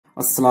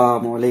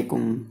আসসালামু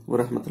আলাইকুম ওয়া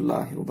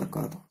রাহমাতুল্লাহি ওয়া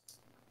বারাকাতুহু।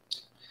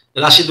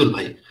 রাশিদুল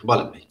ভাই,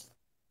 বলেন ভাই।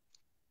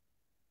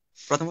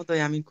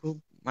 প্রথমতই আমি খুব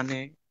মানে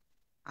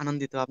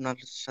আনন্দিত আপনার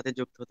সাথে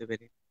যুক্ত হতে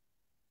পেরে।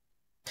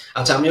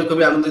 আচ্ছা, আমিও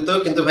খুবই আনন্দিত,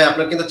 কিন্তু ভাই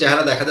আপনার কিন্তু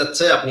চেহারা দেখা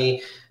যাচ্ছে। আপনি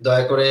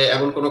দয়া করে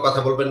এমন কোনো কথা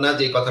বলবেন না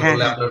যে কথা হ্যাঁ,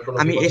 বললে হ্যাঁ। আপনার কোনো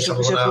আমি বিপদের এইসব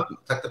বিষয়ে সম্ভাবনা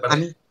খুব থাকতে পারে।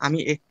 আমি আমি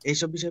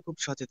এইসব বিষয়ে খুব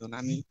সচেতন।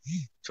 আমি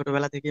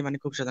ছোটবেলা থেকে মানে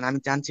খুব সচেতন। আমি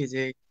জানছি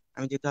যে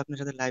আমি যেহেতু আপনার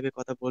সাথে লাইভে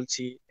কথা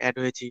বলছি, অ্যাড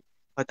হয়েছি,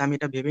 হয়তো আমি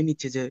এটা ভেবে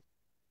নিচ্ছি যে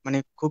মানে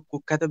খুব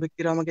কুখ্যাত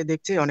ব্যক্তিরা আমাকে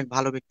দেখছে, অনেক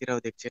ভালো ব্যক্তিরাও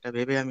দেখছে। এটা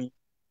ভেবে আমি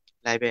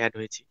লাইভে অ্যাড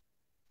হয়েছি।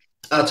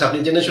 আচ্ছা, আপনি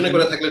জেনে এই শুনে জন্য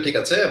করে থাকলে ঠিক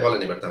আছে,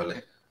 বলেন এবার তাহলে।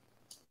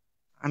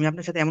 আমি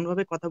আপনার সাথে এমন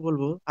ভাবে কথা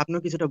বলবো,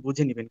 আপনিও কিছুটা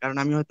বুঝে নিবেন, কারণ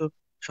আমি হয়তো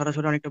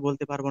সরাসরি অনেকটা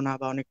বলতে পারবো না,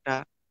 বা অনেকটা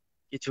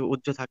কিছু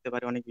উজ্জ্ব থাকতে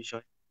পারে অনেক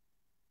বিষয়,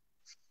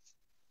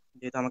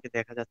 যেহেতু আমাকে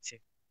দেখা যাচ্ছে।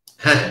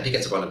 হ্যাঁ হ্যাঁ, ঠিক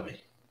আছে, বলেন ভাই।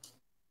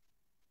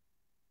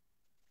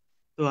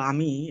 তো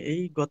আমি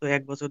এই গত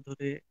 1 বছর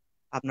ধরে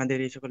আপনাদের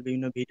এই সকল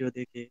বিভিন্ন ভিডিও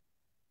দেখে,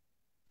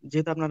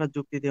 যেহেতু আপনারা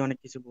যুক্তি দিয়ে অনেক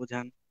কিছু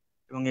বোঝান,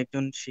 এবং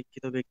একজন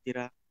শিক্ষিত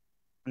ব্যক্তিরা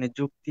মানে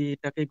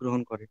যুক্তিটাকে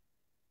গ্রহণ করে,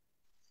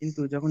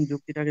 কিন্তু যখন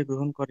যুক্তিটাকে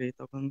গ্রহণ করে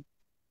তখন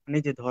মানে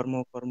যে ধর্ম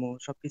কর্ম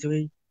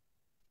সবকিছুই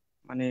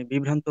মানে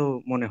বিভ্রান্ত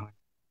মনে হয়।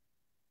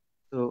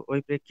 তো ওই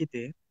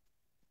প্রেক্ষিতে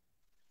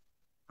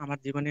আমার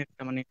জীবনে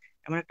একটা মানে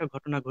এমন একটা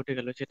ঘটনা ঘটে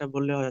গেল, সেটা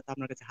বললে হয়তো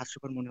আপনার কাছে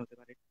হাস্যকর মনে হতে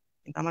পারে,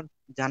 কিন্তু আমার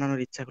জানানোর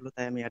ইচ্ছা হলো,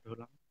 তাই আমি অ্যাড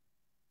হলাম।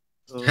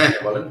 তো হ্যাঁ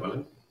হ্যাঁ, বলেন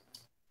বলেন।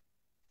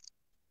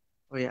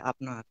 ওই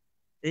আপনার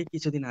এই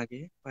কিছুদিন আগে,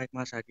 কয়েক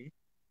মাস আগে,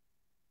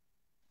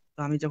 তো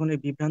আমি যখন এই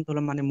বিভ্রান্ত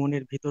হলাম মানে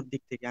মনের ভিতর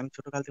দিক থেকে, আমি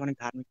ছোটকাল থেকে অনেক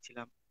ধার্মিক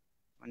ছিলাম।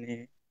 মানে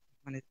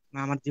মানে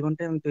আমার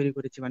জীবনটাই আমি তৈরি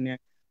করেছি মানে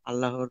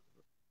আল্লাহর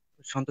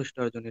সন্তুষ্ট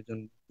অর্জনের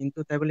জন্য। কিন্তু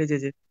তাই বলে যে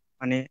যে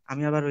মানে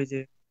আমি আবার ওই যে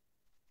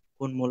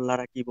কোন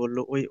মোল্লারা কি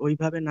বললো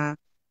ওইভাবে না,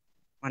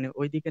 মানে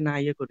ওই দিকে না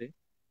ইয়ে করে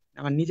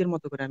আমার নিজের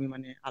মতো করে আমি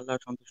মানে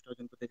আল্লাহর সন্তুষ্ট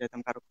অর্জন করতে চাইতাম,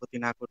 কারো ক্ষতি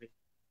না করে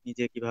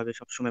নিজে কিভাবে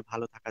সবসময়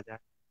ভালো থাকা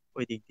যায়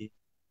ওই দিক দিয়ে।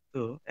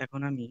 তো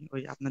এখন আমি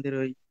ওই আপনাদের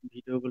ওই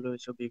ভিডিওগুলো,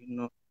 সব বিভিন্ন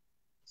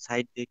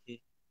সাইট দেখে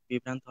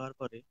বিভ্রান্ত হওয়ার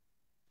পরে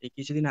এই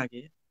কিছুদিন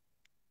আগে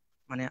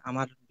মানে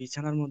আমার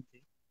বিছানার মধ্যে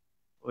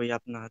ওই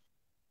আপনার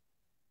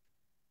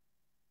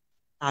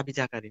তাবিজ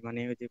আকারে, মানে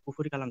ওই যে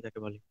কুফরি কালাম যাকে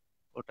বলে,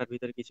 ওটার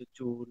ভিতরে কিছু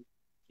চুল,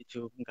 কিছু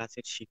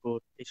গাছের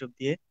শিকড় এসব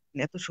দিয়ে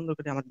মানে এত সুন্দর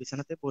করে আমার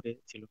বিছানাতে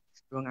পড়েছিল,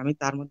 এবং আমি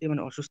তার মধ্যে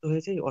মানে অসুস্থ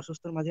হয়েছে, এই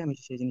অসুস্থর মাঝে আমি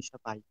সেই জিনিসটা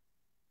পাই।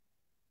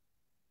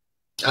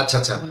 আচ্ছা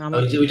আচ্ছা, এখন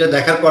আমার ওইটা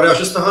দেখার পরে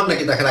অসুস্থ হন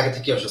নাকি দেখার আগে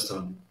থেকে অসুস্থ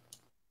হন?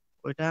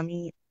 ওইটা আমি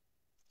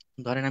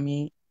ধরেন আমি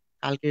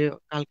কালকে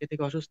কালকে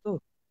থেকে অসুস্থ,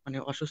 মানে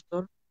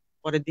অসুস্থর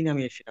পরের দিন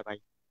আমি সেটা পাই,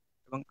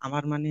 এবং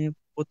আমার মানে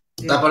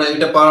প্রত্যেক তারপরে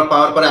ওইটা পাওয়ার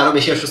পাওয়ার পরে আরো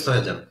বেশি অসুস্থ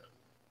হয়ে যান?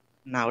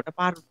 না, ওটা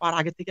পার পার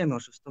আগে থেকে আমি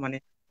অসুস্থ, মানে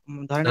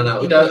ধরেন না আমি না,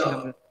 ওইটা তিনদিন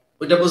ছিলাম।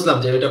 ওইটা বুঝলাম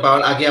যে ওইটা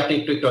পাওয়ার আগে আপনি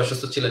একটু একটু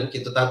অসুস্থ ছিলেন,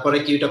 কিন্তু তারপরে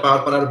কি ওইটা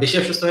পাওয়ার পর আরো বেশি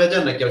অসুস্থ হয়ে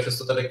যান নাকি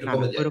অসুস্থতাটা একটু না না,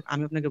 কমে যায়? ওইরকম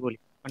আমি আপনাকে বলি,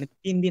 মানে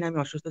 3 দিন আমি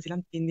অসুস্থ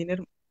ছিলাম, 3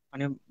 দিনের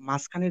মানে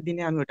মাঝখানের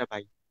দিনে আমি ওটা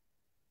পাই।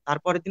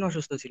 তারপরের দিন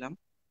অসুস্থ ছিলাম,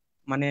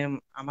 মানে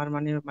আমার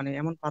মানে মানে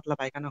এমন পাতলা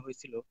পায়খানা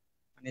হয়েছিল,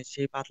 মানে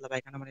সেই পাতলা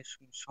পায়খানা মানে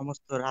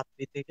সমস্ত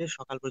রাত্রি থেকে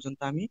সকাল পর্যন্ত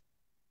আমি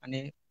মানে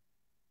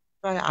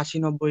প্রায় 80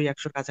 90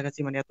 100-র কাছাকাছি,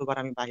 মানে এতবার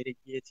আমি বাইরে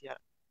গিয়েছি আর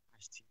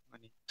আসছি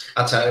মানে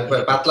আচ্ছা,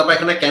 এইরকম। পাতলা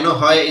পায়খানা কেন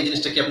হয় এই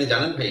জিনিসটা কি আপনি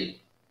জানেন ভাই?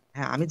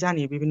 হ্যাঁ, আমি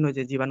জানি বিভিন্ন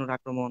যে জীবাণুর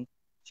আক্রমণ,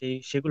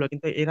 সেগুলো,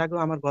 কিন্তু এর আগেও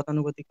আমার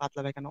গতানুগতিক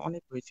পাতলা পায়খানা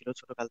অনেক হয়েছিল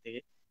ছোটকাল থেকে,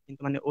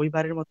 কিন্তু মানে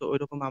ওইবারের মতো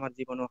ওইরকম আমার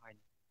জীবনও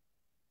হয়নি,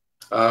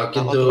 বা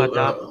কিন্তু অতবার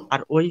যা, আহ,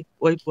 আর ওই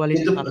ওই কিন্তু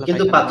কোয়ালিটির পাতলা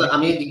কিন্তু পায়খানা পাতলা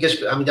মানে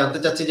আমি জানতে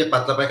চাচ্ছি যে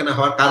পাতলা পায়খানা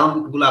হওয়ার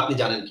কারণগুলো আপনি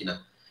জানেন কিনা।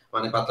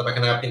 মানে পাতলা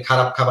পায়খানা আপনি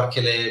খারাপ খাবার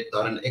খেলে,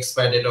 ধরেন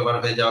এক্সপায়ার ডেট ওভার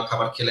হয়ে যাওয়া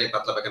খাবার খেলে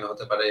পাতলা পায়খানা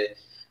হতে পারে,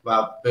 বা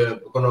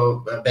কোনো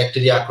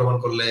ব্যাকটেরিয়া আক্রমণ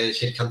করলে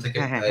সেখান থেকে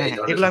হ্যাঁ, হ্যাঁ, হ্যাঁ, এই হ্যাঁ,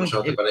 ধরনের এগুলো আমি সমস্যা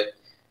হতে পারে।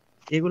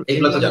 এগুলো এগুলো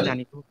এগুলো তো আমি জানেন।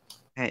 জানি খুব।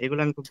 হ্যাঁ, এগুলো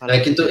আমি খুব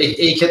ভালোভাবে কিন্তু জানি।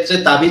 এই ক্ষেত্রে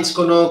তাবিজ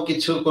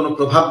কোনো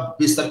প্রভাব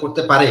বিস্তার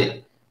করতে পারে?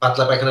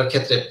 পাতলা পায়খানার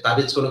ক্ষেত্রে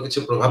তাবিজ কোনো কিছু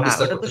প্রভাব না,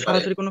 বিস্তার ওটা তো করতে পারে?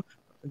 সরাসরি কোনো,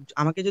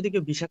 আমাকে যদি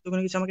কেউ বিষাক্ত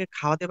কোনো কিছু আমাকে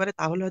খাওয়াতে পারে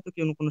তাহলে হয়তো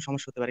কোনো কোনো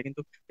সমস্যা হতে পারে,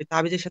 কিন্তু এই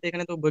তাবিজের সাথে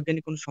এখানে তো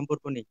বৈজ্ঞানিক কোনো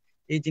সম্পর্ক নেই।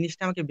 এই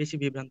জিনিসটা আমাকে বেশি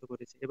বিভ্রান্ত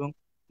করেছে, এবং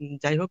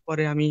যাই হোক,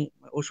 পরে আমি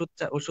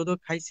ওষুধও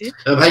খাইছি,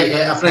 ভাই, এবং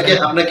আমি আপনাকে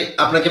স্যালাইনও। আপনাকে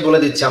আপনাকে বলে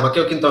দিচ্ছি,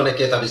 আমাকেও কিন্তু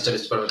অনেকে তাবিজ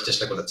টাবিজ করার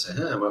চেষ্টা করেছে।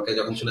 হ্যাঁ, আমাকে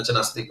যখন শুনেছে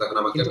নাস্তিক তখন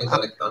আমাকেও কিন্তু কিন্তু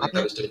অনেক অনেক আপনি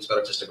তাবিজ টাবিজ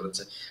করার চেষ্টা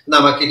করেছে। না,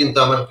 আমাকে কিন্তু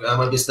আমার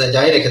আমার বিছনায়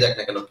যাই রেখে যাক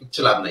না কেন কিচ্ছু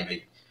লাভ নাই ভাই।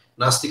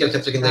 নাস্তিকের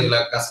ক্ষেত্রে কিন্তু আমি এগুলা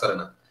কাজ করে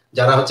না।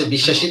 যারা হচ্ছে মানে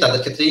বিশ্বাসী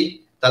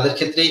তাদের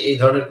ক্ষেত্রেই এই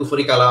ধরনের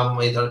কুফরি কালাম,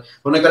 এই ধরনের,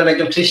 মনে করেন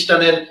একজন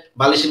খ্রিস্টানের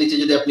বালিশের নিচে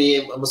যদি আপনি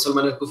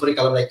মুসলমানের কুফরি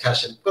কালাম রেখে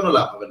আসেন, কোনো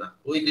লাভ হবে না।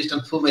 ওই খ্রিস্টান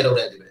ফু মেরে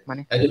উড়াই দিবে।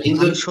 মানে একজন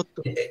হিন্দুর, আমি সত্য,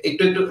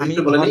 একটু একটু আমি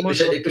একটু বলে নিই, ধর্ম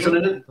একটু সত্য শুনে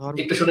নেন,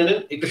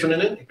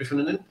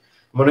 ধর্ম।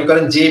 মনে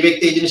করেন যে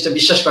ব্যক্তি এই জিনিসটা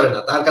বিশ্বাস করে না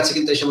তার কাছে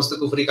কিন্তু এই সমস্ত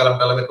কুফরি কালাম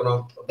টালামের কোনো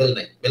বেল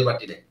নাই,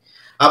 বেলবাটি নেই।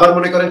 আবার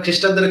মনে করেন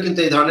খ্রিস্টানদেরও কিন্তু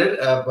এই ধরনের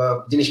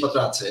জিনিসপত্র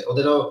আছে,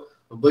 ওদেরও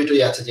বই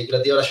টই আছে যেগুলো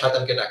দিয়ে ওরা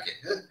শয়তানকে ডাকে।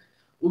 হ্যাঁ,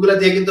 ওগুলা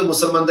দিয়ে কিন্তু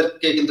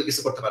মুসলমানদেরকে কিন্তু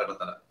কিছু করতে পারে না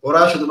তারা।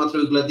 ওরা শুধুমাত্র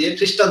ওগুলা দিয়ে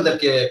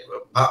খ্রিস্টানদেরকে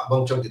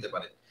বংশক দিতে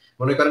পারে।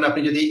 মনে করেন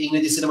আপনি যদি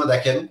ইংরেজি সিনেমা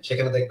দেখেন,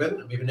 সেখানে দেখবেন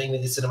বিভিন্ন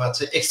ইংরেজি সিনেমা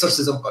আছে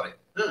এক্সোরসিজম করে।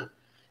 হ্যাঁ,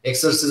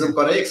 এক্সোরসিজম হ্যাঁ,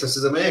 করে,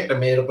 এক্সোরসিজমে একটা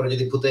মেয়ের উপরে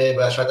যদি ভূতে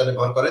বা শয়তানে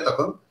ভর করে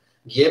তখন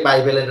গিয়ে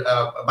বাইবেলের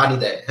বাণী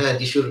দেয়, হ্যাঁ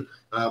যিশুর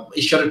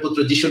ঈশ্বরের পুত্র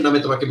যিশুর নামে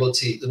তোমাকে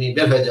বলছি তুমি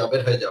বের হয়ে যাও,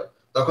 বের হয়ে যাও,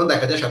 তখন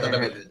দেখা যায় শয়তানটা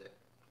বের হয়ে যায়।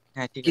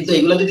 কিন্তু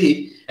এগুলো যদি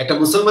একটা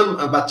মুসলমান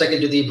বাচ্চাকে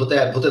যদি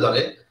ভূতে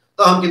ধরে,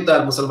 তখন কিন্তু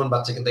আর মুসলমান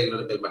বাচ্চা কিন্তু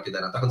এগুলোর বেল বাটি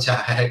দেয় না, তখন সে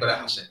হ্যাঁ হ্যাঁ করে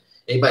হাসে।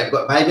 এই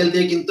বাইবেল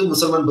দিয়ে কিন্তু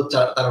মুসলমান ভূত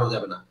তাড়ানো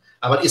যাবে না।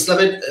 আবার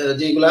ইসলামের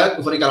যেগুলা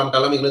কুফরি কালাম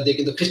টালাম এগুলো দিয়ে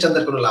কিন্তু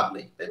খ্রিস্টানদের কোনো লাভ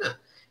নেই, তাই না?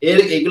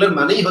 এইগুলোর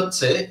মানেই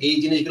হচ্ছে এই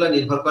জিনিসগুলো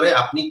নির্ভর করে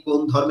আপনি কোন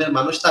ধর্মের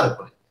মানুষ তার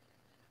উপরে।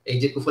 এই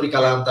যে কুফরি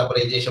কালাম, তারপরে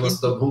এই যে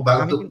সমস্ত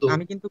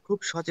আমি কিন্তু খুব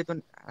সচেতন।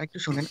 একটু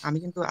শুনেন, আমি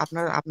কিন্তু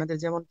আপনাদের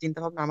যেমন চিন্তা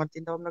ভাবনা, আমার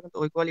চিন্তা ভাবনা কিন্তু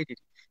ওই কোয়ালিটির,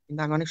 কিন্তু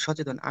আমি অনেক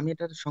সচেতন। আমি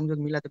এটার সংযোগ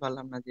মিলাতে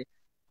পারলাম না যে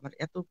আমার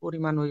এত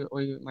পরিমাণ ওই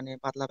ওই মানে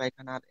পাতলা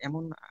পায়খানা আর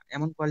এমন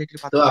এমন কোয়ালিটির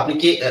তো পাতলা আপনি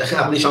কি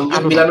আপনি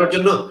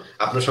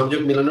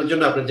সংযোগ মিলানোর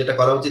জন্য আপনার যেটা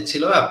করা উচিত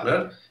ছিল, আপনার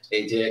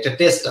এই যে একটা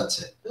টেস্ট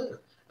আছে,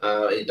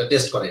 এটা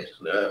টেস্ট করে,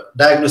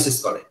 ডায়াগনোসিস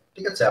করে,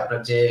 ঠিক আছে? আপনার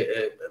যে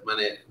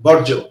মানে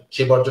বর্জ্য,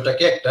 সেই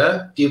বর্জ্যটাকে একটা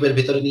টিউবের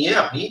ভিতরে নিয়ে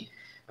আপনি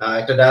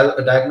একটা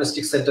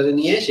ডায়াগনস্টিক সেন্টারে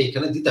নিয়ে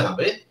সেইখানে দিতে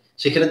হবে।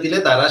 সেখানে দিলে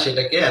তারা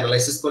সেটাকে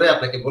অ্যানালাইসিস করে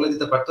আপনাকে বলে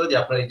দিতে পারতো যে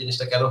আপনার এই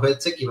জিনিসটা কেন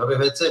হয়েছে, কিভাবে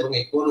হয়েছে, এবং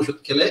এই কোন ওষুধ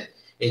খেলে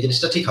এই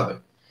জিনিসটা ঠিক হবে।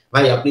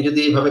 ভাই আপনি যদি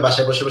এইভাবে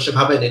বাসায় বসে বসে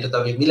ভাবেন এটা তো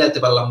আমি মিলাতে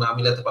পারলাম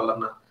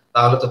না,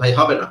 তাহলে তো ভাই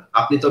হবে না।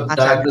 আপনি তো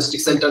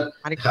ডায়াগনস্টিক সেন্টার,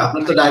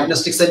 আপনার তো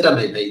ডায়াগনস্টিক সেন্টার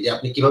নেই ভাই যে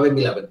আপনি কিভাবে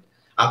মিলাবেন।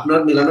 আপনার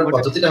মিলানোর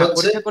পদ্ধতিটা হচ্ছে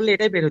পরীক্ষা করলে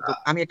এটাই বের হতো।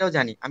 আমি এটাও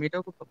জানি, আমি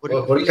এটাও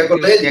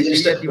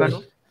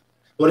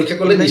পরীক্ষা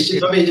করলে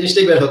নিশ্চিতভাবে এই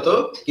জিনিসটাই বের হতো।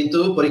 কিন্তু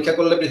পরীক্ষা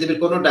করলে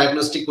পৃথিবীর কোনো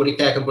ডায়াগনস্টিক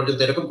পরীক্ষা এখন পর্যন্ত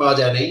এরকম পাওয়া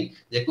যায় নাই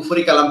যে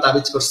কুফরি কালাম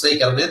তাবিজ করছে এই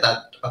কারণে তার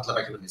পাতলা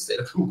পায়খানা হয়েছে,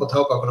 এরকম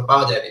কোথাও কখনো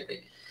পাওয়া যায় নাই ভাই।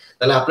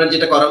 তাহলে আপনার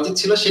যেটা করা উচিত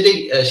ছিল সেটাই,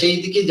 সেই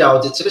দিকেই যাওয়া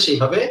উচিত ছিল,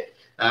 সেইভাবে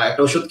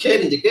একটা ওষুধ খেয়ে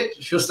নিজেকে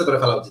সুস্থ করে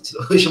ফেলা উচিত ছিল।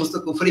 ওই সমস্ত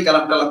কুফরি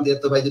কালাম টালাম দিয়ে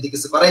তো ভাই যদি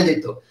কিছু করাই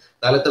যেত,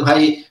 তাহলে তো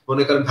ভাই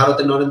মনে করেন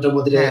ভারতের নরেন্দ্র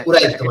মোদীরে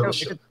উড়াই দিত মানুষ,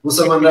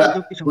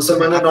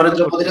 মুসলমানরা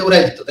নরেন্দ্র মোদীরে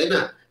উড়াই দিত, তাই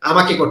না?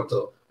 আমাকে করতো,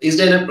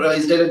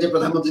 ইসরায়েলের যে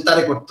প্রধানমন্ত্রী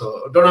তারে করতো,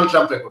 ডোনাল্ড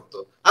ট্রাম্পরে করতো,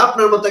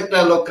 আপনার মতো একটা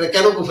লোকরে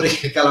কেন কুফরি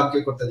কালামকে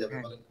করতে যাবে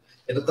বলেন?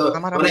 এটা তো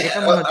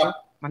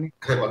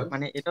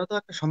মানে এটাও তো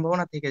একটা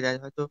সম্ভাবনা থেকে যায়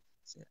হয়তো,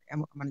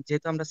 মানে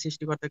যেহেতু আমরা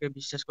সৃষ্টিকর্তাকে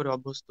বিশ্বাস করে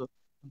অভ্যস্ত,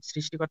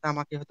 সৃষ্টিকর্তা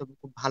আমাকে হয়তো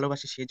খুব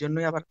ভালোবাসে, সেই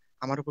জন্যই আবার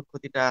আমার উপর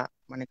ক্ষতিটা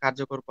মানে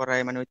কার্যকর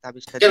করায়, মানে ওই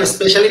তাবিজটা কেন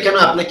স্পেশালি কেন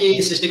আপনাকে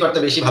সৃষ্টিকর্তা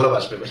বেশি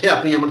ভালোবাসবে ভাই?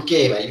 আপনি এমন কে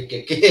ভাই?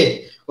 কে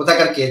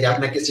কোথাকার কে যে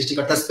আপনাকে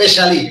সৃষ্টিকর্তা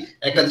স্পেশালি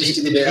একটা দৃষ্টি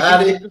দিবে?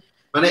 আরে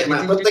মানে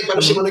প্রত্যেক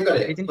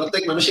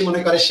মানুষই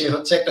মনে করে সে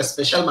হচ্ছে একটা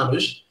স্পেশাল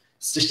মানুষ,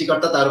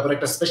 সৃষ্টিকর্তা তার উপর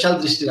একটা স্পেশাল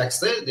দৃষ্টি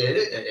রাখছে যে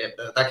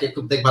তাকে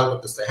খুব দেখভাল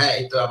করতেছে, হ্যাঁ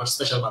এই তো আমার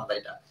স্পেশাল বান্দা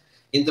এটা।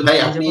 কিন্তু ভাই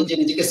আপনি যে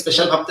নিজেকে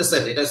স্পেশাল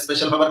ভাবতেছেন, এটা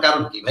স্পেশাল হওয়ার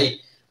কারণ কি ভাই?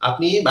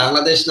 আপনি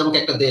বাংলাদেশ নামক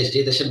একটা দেশ,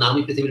 যে দেশের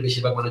নামই পৃথিবীর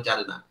বেশিরভাগ মানুষ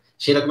জানে না,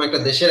 সেরকম একটা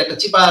দেশের একটা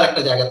চিপার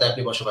একটা জায়গাতে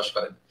আপনি বসবাস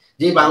করেন।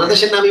 যে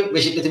বাংলাদেশের নামই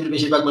পৃথিবীর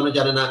বেশিরভাগ মানুষ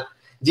জানে না,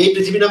 যে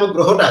পৃথিবী নামক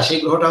গ্রহটা, সেই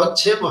গ্রহটা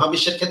হচ্ছে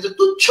মহাবিশ্বের ক্ষেত্রে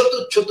তুচ্ছ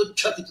তুচ্ছ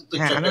তুচ্ছ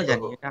তুচ্ছ। আমিও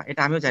জানি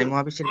এটা আমিও জানি,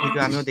 মহাবিশ্বের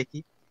ভিডিও আমিও দেখি।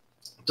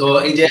 তো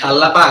এই যে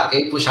আল্লাহ পাক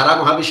এই সারা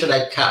মহাবিশ্ব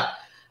রক্ষা,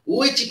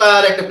 ওই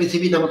চিপার একটা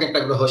পৃথিবী নামক একটা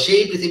গ্রহ,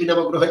 সেই পৃথিবী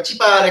নামক গ্রহের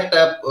চিপার একটা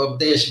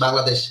দেশ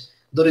বাংলাদেশ,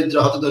 দরিদ্র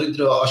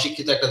হতদরিদ্র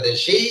অশিক্ষিত একটা দেশ,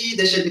 সেই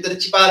দেশের ভিতরে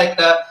চিপার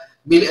একটা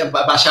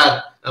বাসার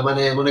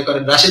মানে মনে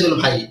করেন রাশেদুল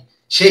ভাই,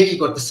 সে কি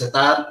করতেছে,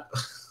 তার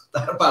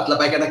পাতলা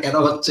পায়খানা কেন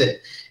হচ্ছে,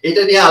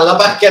 এটা নিয়ে আল্লাহ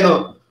পাক কেন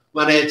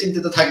মানে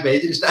চিন্তিত থাকবে, এই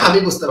জিনিসটা আমি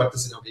বুঝতে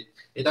পারতেছি না।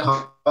 এটা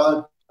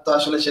তো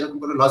আসলে সেরকম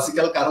কোনো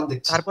লজিক্যাল কারণ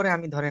দেখছি। তারপরে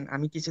আমি ধরেন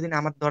আমি কিছুদিন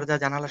আমার দরজা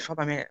জানালা সব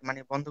আমি মানে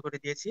বন্ধ করে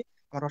দিয়েছি।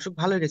 আমার অসুখ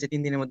ভালো হয়ে গেছে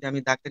 3 দিনের মধ্যে। আমি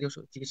ডাক্তারি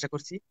ওষুধ চিকিৎসা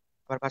করছি,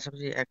 আবার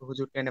পাশাপাশি এক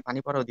হুজুরকে এনে পানি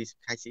পড়াও দিয়েছি,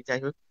 খাইছি। যাই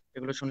হোক,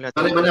 এগুলো শুনলে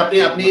মানে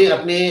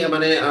আপনি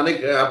মানে অনেক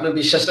আপনার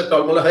বিশ্বাসটা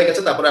টলমলে হয়ে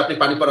গেছে, তারপরে আপনি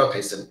পানি পড়াও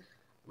খাইছেন।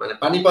 মানে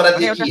পানি পড়া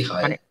দিয়ে কি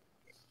হয়? মানে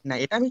না,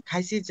 এটা আমি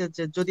খাইছি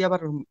যে যদি আবার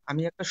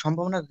আমি একটা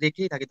সম্ভাবনা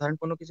রেখেই থাকি, ধরেন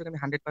কোনো কিছুকে আমি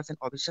 100%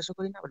 অবিশ্বাসও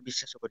করি না, আবার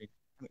বিশ্বাসও করি না।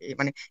 আমি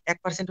মানে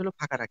 1% হলো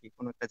ফাঁকা রাখি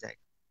কোনো একটা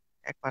জায়গায়,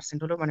 1%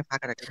 হলো মানে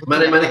ফাঁকা রাখি।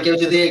 মানে কেউ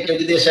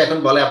যদি এসে এখন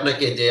বলে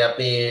আপনাকে যে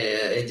আপনি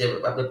এই যে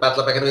আপনার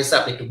পাতলা পায়খানা হয়েছে,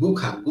 আপনি একটু গু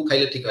খান, গু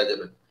খাইলে ঠিক হয়ে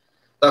যাবে,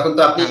 তখন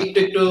তো আপনি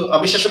একটু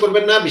অবিশ্বাসও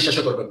করবেন না,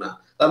 বিশ্বাসও করবেন না।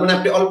 তার মানে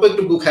আপনি অল্প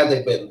একটু গু খায়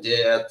দেখবেন যে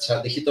আচ্ছা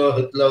দেখি তো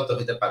হইলেও তো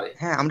হইতে পারে।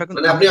 হ্যাঁ, আমরা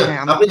মানে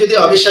আপনি যদি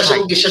অবিশ্বাস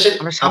এবং বিশ্বাসের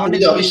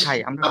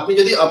আপনি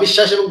যদি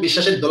অবিশ্বাস এবং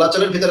বিশ্বাসের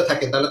দোলাচলের ভিতরে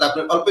থাকেন, তাহলে তো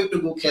আপনার অল্প একটু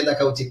গু খেয়ে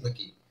দেখা উচিত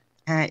নাকি?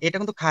 হ্যাঁ, এটা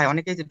কিন্তু খায়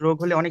অনেকে, যে রোগ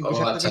হলে অনেক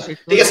বিষাক্ত জিনিস।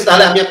 ঠিক আছে,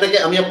 তাহলে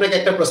আমি আপনাকে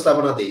একটা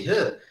প্রস্তাবনা দিই।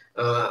 হ্যাঁ,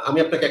 আমি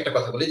আপনাকে একটা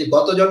কথা বলি যে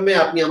গত জন্মে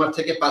আপনি আমার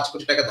থেকে 5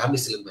 কোটি টাকা ধার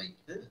নিছিলেন ভাই।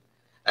 হ্যাঁ,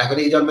 এখন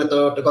এই জন্মে তো,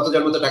 গত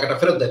জন্মে তো টাকাটা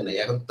ফেরত দেন নাই,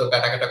 এখন তো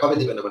টাকাটা কবে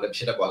দিবেন মানে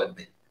সেটা বলেন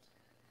ভাই।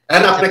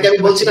 এখন আপনাকে আমি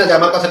বলছি না যে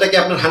আমার কথাটাকে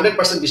আপনার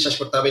 100% বিশ্বাস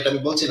করতে হবে, এটা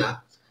আমি বলছি না।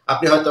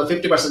 আপনি হয়তো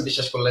 50%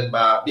 বিশ্বাস করলেন,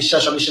 বা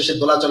বিশ্বাস অবিশ্বাসের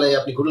দোলাচলে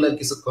আপনি ঘুরলেন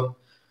কিছুক্ষণ,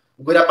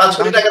 ঘুরে 5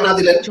 কোটি টাকা না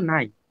দিলেন।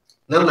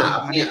 না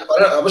আপনি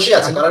অবশ্যই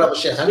আছে, করার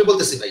অবশ্যই আছে। আমি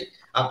বলতেছি ভাই,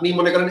 আপনি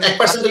মনে করেন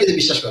 1% যদি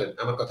বিশ্বাস করেন,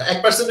 আমার কথা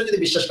 1% যদি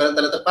বিশ্বাস করেন,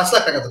 তাহলে তো 5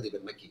 লাখ টাকা তো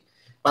দিবেন নাকি?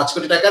 5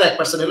 কোটি টাকার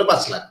 1% হলো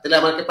 5 লাখ, তাহলে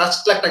আমাকে 5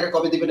 লাখ টাকা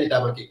কবে দিবেন এটা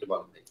আমাকে একটু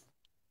বলেন ভাই।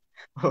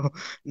 ও,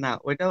 না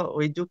ওইটা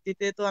ওই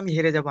যুক্তিতে তো আমি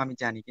হেরে যাব আমি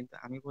জানি, কিন্তু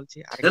আমি বলছি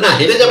না আরেকটা না, বিষয়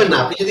হেরে সেটা যাবেন হচ্ছে না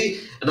আপনি যদি,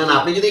 না না,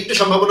 আপনি যদি একটু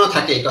সম্ভাবনা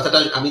থাকে এই কথাটা,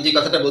 আমি যে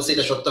কথাটা বলছি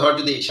এটা সত্য হওয়ার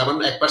যদি সামান্য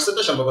 1%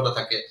 সম্ভাবনা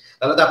থাকে,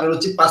 তাহলে তো আপনার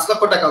উচিত 5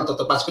 লক্ষ টাকা, অন্তত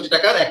 5 কোটি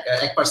টাকার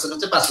 1%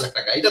 হচ্ছে 5 লাখ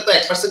টাকা, এটা তো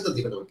 1% তো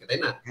দিবেন আমাকে, তাই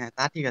না? হ্যাঁ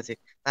তা ঠিক আছে,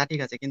 তা ঠিক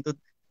আছে, কিন্তু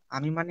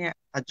আমি মানে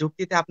আর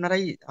যুক্তিতে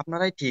আপনারাই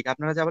আপনারাই ঠিক,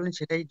 আপনারা যা বলেন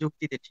সেটাই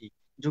যুক্তিতে ঠিক,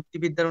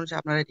 যুক্তিবিদ্যার অনুসারে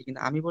আপনারাই ঠিক,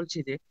 কিন্তু আমি বলছি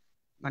যে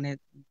মানে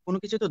কোনো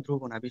কিছু তো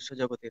ধ্রুব না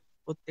বিশ্বজগতের,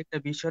 প্রত্যেকটা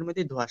বিষয়ের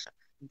মধ্যেই ধোঁয়াশা।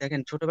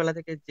 দেখেন ছোটবেলা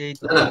থেকে যেই না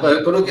দুটো না, মানে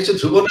কোনো কিছু সবকিছু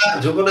ধ্রুব না,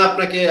 ধ্রুব না,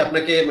 আপনাকে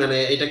আপনাকে মানে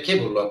এটা কে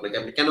বললো আপনাকে,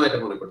 আপনি কেন এটা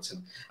মনে করছেন?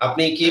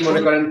 আপনি কি মনে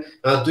কোনো করেন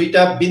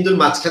দুইটা বিন্দুর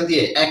মাঝখান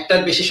দিয়ে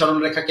একটার বেশি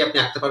সরলরেখা কি আপনি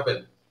আঁকতে পারবেন?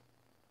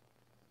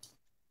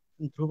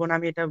 ধ্রুব না,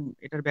 আমি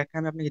এটার ব্যাখ্যা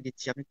আমি আপনাকে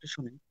দিচ্ছি, আপনি একটু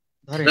শুনেন।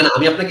 না ধরেন না,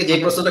 আমি আপনাকে যে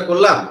আমাদের প্রশ্নটা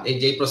করলাম, এই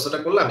যে প্রশ্নটা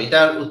করলাম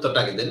এটার উত্তরটা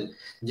আগে দেন,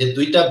 যে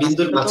দুইটা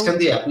বিন্দুর নাস্তিকতা মাঝখান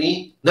হচ্ছে দিয়ে আপনি,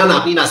 না না,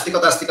 আপনি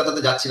নাস্তিকতা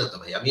আস্তিকতাতে যাচ্ছি না তো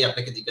ভাই, আমি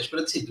আপনাকে জিজ্ঞেস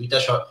করেছি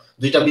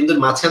দুইটা বিন্দুর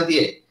মাঝখান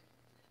দিয়ে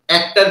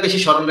একটার বেশি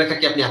সরলরেখা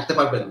কি আপনি আঁকতে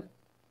পারবেন?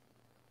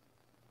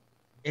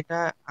 এটা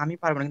আমি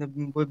পারবো না, কিন্তু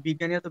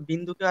বিজ্ঞানীরা তো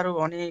বিন্দুকে আরো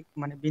অনেক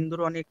মানে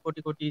বিন্দুর অনেক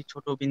কোটি কোটি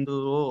ছোট বিন্দু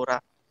ওরা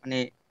মানে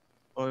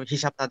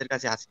হিসাব তাদের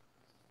কাছে আছে।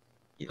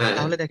 হ্যাঁ,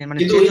 তাহলে দেখেন মানে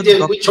কিন্তু যে ওই যত যে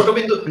ওই দক্ষ, ছোট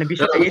বিন্দু, মানে না না,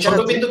 বিষয়টা ওই এই ছোট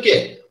দাঁড়াচ্ছে। বিন্দুকে,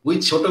 ওই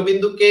ছোট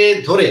বিন্দুকে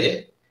ধরে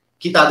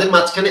কি তাদের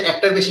মাঝখানে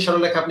একটার বেশি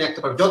সরলরেখা আপনি আঁকতে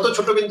পারবেন? যত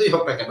ছোট বিন্দুই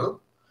হোক না কেন,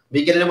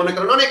 বিজ্ঞানীরা মনে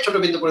করেন অনেক ছোট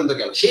বিন্দু পর্যন্ত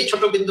গেল, সেই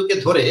ছোট বিন্দুকে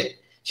ধরে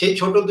সেই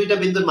ছোট দুইটা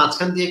বিন্দুর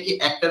মাঝখান দিয়ে কি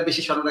একটার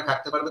বেশি সরলরেখা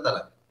আঁকতে পারবে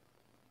তারা?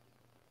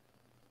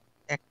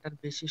 একটার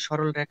বেশি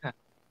সরল রেখা,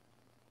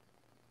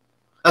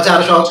 আচ্ছা,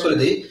 আরো সহজ আসলে করে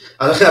দিই,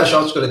 আরো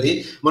সহজ করে দিই,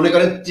 মনে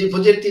করেন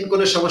ত্রিভুজের তিন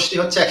কোণের সমষ্টি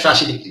হচ্ছে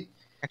 180 ডিগ্রি।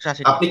 180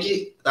 ডিগ্রি। আপনি কি,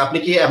 আপনি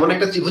কি এমন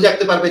একটা ত্রিভুজ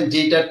আঁকতে পারবেন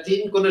যেটার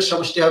তিন কোণের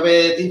সমষ্টি হবে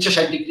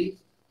 360 ডিগ্রি?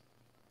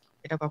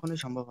 এটা কখনোই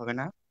সম্ভব হবে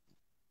না,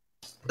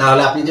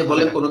 তাহলে আপনি যে হবে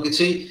বলেন না। কোনো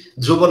কিছুই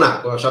ধ্রুব না,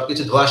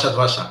 সবকিছু ধোঁয়াশা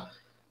ধোঁয়াশা,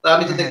 তা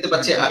আমি তো হ্যাঁ হ্যাঁ দেখতে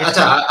পাচ্ছি। শুনেন, এটা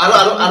আচ্ছা, আরো এটা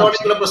আরো আমি আরো বলছি।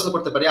 অনেকগুলো প্রশ্ন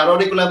করতে পারি, আরো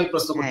অনেকগুলো আমি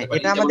প্রশ্ন হ্যাঁ করতে পারি,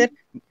 এটা যেমন আমাদের,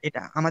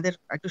 এটা আমাদের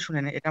একটু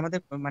শুনেন, এটা আমাদের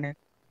মানে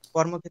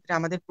কর্মক্ষেত্রে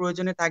আমাদের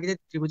প্রয়োজনের তাগিদে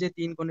ত্রিভুজের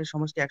তিন কোণের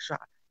সমষ্টি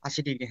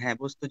 180 ডিগ্রি, হ্যাঁ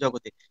বস্তু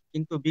জগতে।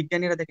 কিন্তু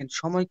বিজ্ঞানীরা দেখেন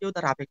সময়কেও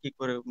তারা আপেক্ষিক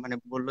করে মানে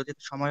বললো যে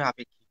সময়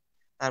আপেক্ষিক,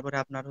 তারপরে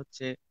আপনার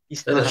হচ্ছে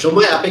স্থান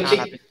সময় আপেক্ষিক,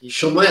 কাল আপেক্ষিক, আপেক্ষিক,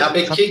 সময়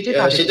আপেক্ষিক, সবকিছুই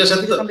তো আপেক্ষিক, সেটার কোনো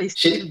সাথে কিছু তো তো আমরা সে-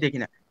 স্থির দেখি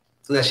না।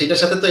 না, সেটার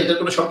সাথে তো এটার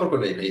কোনো সম্পর্ক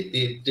নেই ভাই।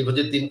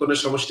 ত্রিভুজের তিন কোণের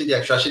সমষ্টি যে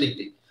 180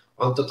 ডিগ্রি,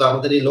 অন্তত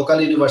আমাদের এই লোকাল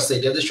ইউনিভার্সে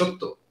এটা যে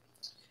সত্য,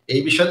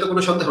 এই বিষয়ে তো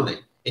কোনো সন্দেহ নেই।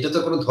 এটা তো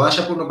কোনো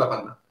ধোঁয়াশাপূর্ণ ব্যাপার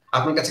না।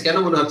 আপনার কাছে কেন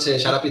মনে হচ্ছে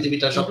সারা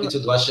পৃথিবীটা কিন্তু সবকিছু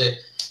ধোঁয়াশে,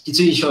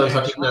 কিছুই হ্যাঁ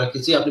সঠিক না,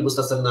 কিছুই আপনি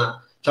বুঝতেছেন না,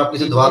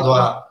 সবকিছু ধোয়া ত্রিভুজের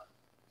ধোয়া? তিন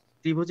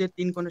ত্রিভুজের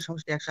তিন কোণের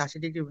সমষ্টি 180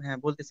 ডিগ্রি, হ্যাঁ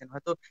বলতেছেন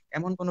হয়তো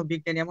এমন কোনো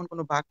বিজ্ঞানী এমন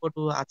কোনো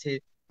বাকপটু আছে,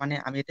 মানে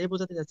আমি এটাই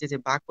বোঝাতে চাচ্ছি যে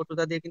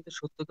বাকপটুতা দিয়ে কিন্তু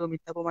সত্যকেও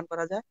মিথ্যা প্রমাণ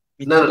করা যায়,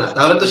 না না মিথ্যাকেও না, সত্য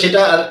তাহলে তো প্রমাণ করা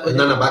সেটা যায়। না ওদের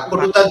না, ওদের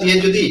বাকপটুতা আছে।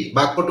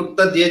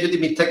 বাকপটুতা দিয়ে যদি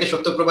মিথ্যাকে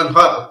সত্য প্রমাণ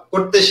হয়,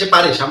 করতে সে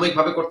পারে, সাময়িক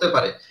ভাবে করতে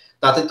পারে,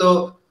 তাতে তো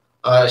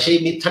সেই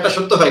মিথ্যাটা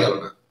সত্য হয়ে গেল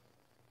না। তা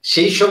হয়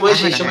সেই না, সময়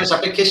হ্যাঁ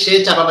সাপেক্ষে সে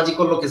চাপাবাজি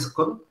করলো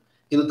কিছুক্ষণ,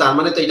 কিন্তু তার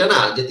মানে তো এটা না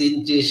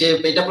যে সে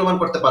এটা প্রমাণ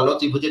করতে পারলো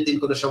ত্রিভুজের তিন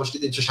কোণের সমষ্টি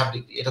 360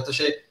 ডিগ্রি, এটা তো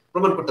সে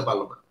প্রমাণ করতে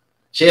পারলো না।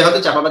 সে হয়তো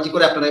চাপাবাজি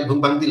করে আপনার ঘুম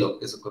ভাঙ দিল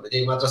কিছুক্ষণ, যে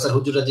মাদ্রাসার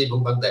হুজুরা যে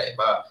ঘুম ভাঙ দেয়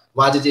বা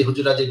ওয়াজে যে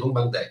হুজুরা যে ঘুম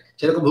ভাঙ দেয়,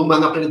 সেরকম ঘুম ভাঙ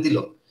আপনাকে দিল,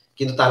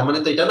 কিন্তু তার মানে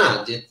তো এটা না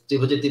যে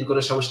ত্রিভুজের তিন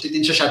কোণের সমষ্টি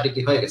 360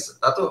 ডিগ্রি হয়ে গেছে,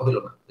 তা তো হইলো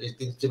না। এই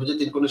ত্রিভুজের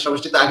তিন কোণের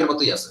সমষ্টি তো আগের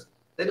মতোই আছে,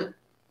 তাই না?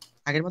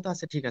 আগের মতো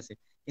আছে ঠিক আছে,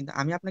 কিন্তু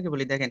আমি আপনাকে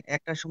বলি দেখেন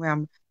একটা সময়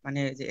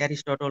মানে যে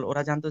অ্যারিস্টটল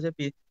ওরা জানতো যে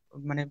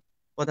মানে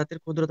পদার্থের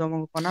ক্ষুদ্রতম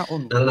কণা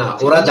অণু, না না,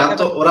 সেই অণুকে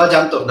আবার ওরা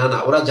জানতো না, না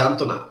ওরা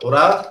জানতো না,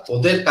 ওরা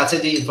ওদের কাছে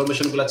যে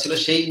ইনফরমেশন গুলা ছিল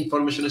সেই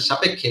ইনফরমেশনের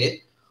সাপেক্ষে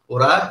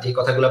ওরা যে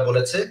কথাগুলো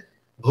বলেছে,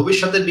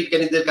 ভবিষ্যতের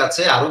বিজ্ঞানীদের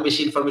কাছে আরো বেশি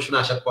ইনফরমেশন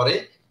আসার পরে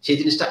সেই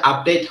জিনিসটা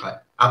আপডেট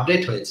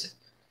হয়েছে,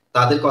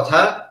 তাদের কথা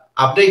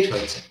আপডেট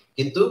হয়েছে,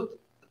 কিন্তু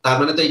তার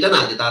মানে তো এটা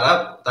না যে তারা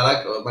তারা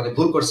মানে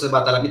ভুল করছে বা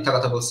তারা মিথ্যা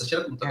কথা বলছে,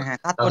 সেরকম তো হ্যাঁ না। হ্যাঁ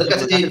তাদের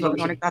কাছে তাৎপর্যপূর্ণ, যে তাদের কথাটা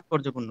ইনফরমেশন, অনেক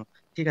তাৎপর্যপূর্ণ,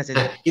 ঠিক আছে।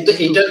 হ্যাঁ, কিন্তু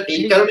কিন্তু এইটার এই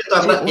সেই কারণে তো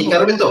আমরা সেই এই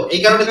কারণে অনুটাকে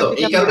তো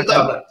আপনি আমরা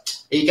তাকান,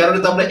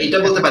 এটা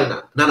অনুটাকে বলতে তাকান। পারি না,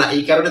 না না,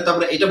 এই কারণে তো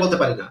আমরা এটা বলতে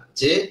পারি না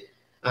যে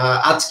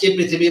আজকে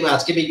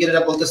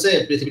বিজ্ঞানীরা বলতেছে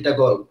পৃথিবীটা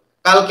গোল,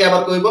 কালকে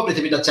আবার কইবো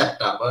পৃথিবীটা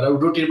চ্যাপ্টা বা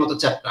রুটির মতো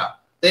চ্যাপ্টা,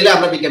 তাইলে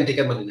আমরা বিজ্ঞান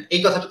টিকে মানি না,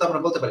 এই কথাটা তো আমরা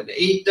বলতে পারি না,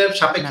 এইটার না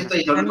সাপেক্ষে না তো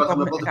এই এটা ধরনের আমি কথা কখনো,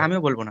 আমরা বলতে এটা পারি না।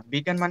 আমিও বলবো না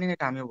বিজ্ঞান মানি না,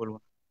 এটা আমিও বলবো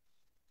না।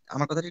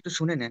 আমার কথাটা একটু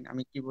শুনে নেন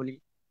আমি কি বলি।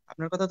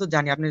 আপনার কথা তো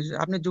জানি, আপনি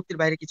আপনি যুক্তির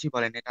বাইরে কিছুই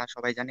বলেন না, এটা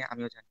সবাই জানে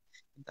আমিও জানি,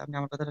 কিন্তু আপনি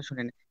আমার কথাটা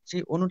শুনে নেন।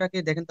 সেই অণুটাকে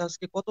দেখেন তো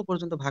আজকে কত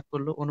পর্যন্ত ভাগ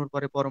করলো, অণুর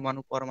পরে পরমাণু,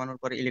 পরমাণুর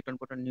পরে ইলেকট্রন,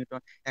 প্রোটন,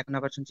 নিউট্রন, এখন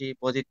আবার শুনছি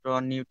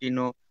পজিট্রন,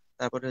 নিউট্রিনো,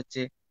 তারপরে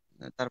হচ্ছে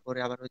তারপরে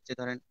আবার হচ্ছে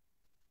ধরেন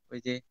ওই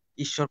যে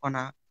ঈশ্বর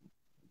কণা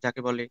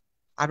যাকে বলে,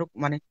 আরো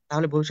মানে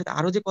তাহলে ভবিষ্যতে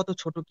আরো যে কত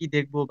ছোট কি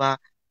দেখবো বা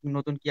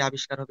নতুন কি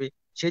আবিষ্কার হবে।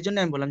 সেই জন্য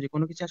আমি বললাম যে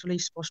কোনো কিছু আসলে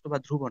স্পষ্ট বা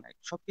ধ্রুব নাই,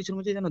 সবকিছুর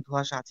মধ্যে যেন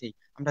ধোঁয়াশা আছেই,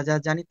 আমরা যা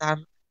জানি তার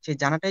সেই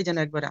জানাটাই যেন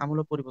একবারে আমূল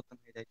পরিবর্তন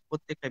হয়ে যায়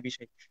প্রত্যেকটা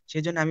বিষয়।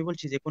 সেই জন্য আমি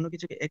বলছি যে কোনো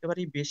কিছুকে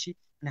একেবারেই বেশি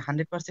মানে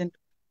 100%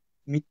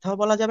 মিথ্যাও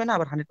বলা যাবে না,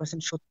 আবার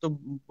 100% সত্য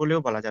বলেও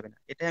বলা যাবে না,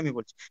 এটাই আমি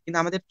বলছি। কিন্তু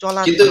আমাদের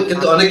চলার কিন্তু মানে কিন্তু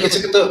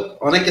বাস্তব জগতে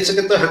অনেক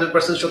কিছুকে তো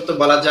 100% সত্য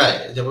বলা যায়,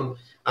 যেমন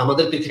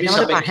আমাদের এটা পৃথিবীর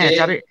আমাদের সাপেক্ষে। হ্যাঁ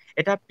যাবে,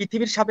 এটা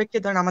পৃথিবীর সাপেক্ষে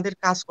ধরেন আমাদের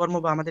কাজকর্ম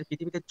বা আমাদের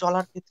পৃথিবীতে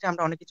চলার ক্ষেত্রে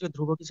আমরা অনেক কিছু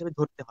ধ্রুবক হিসেবে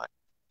ধরতে হয়,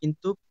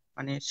 কিন্তু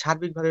মানে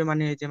সার্বিকভাবে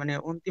মানে যে মানে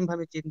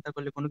অন্তিমভাবে চিন্তা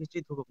করলে কোনো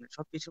কিছুই ধুবক না,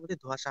 সবকিছুর মধ্যে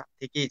ধোঁয়াশা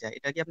থেকেই যায়,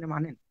 এটা কি আপনি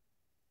মানেন?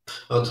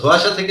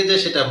 ধোঁয়াশা থেকে যে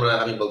সেটা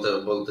আমি বলতে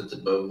বলতে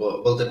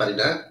বলতে পারি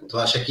না।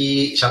 ধোঁয়াশা কি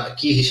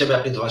কি হিসেবে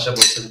আপনি ধোঁয়াশা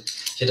বলছেন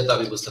সেটা তো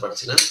আমি বুঝতে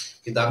পারছি না।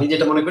 কিন্তু আমি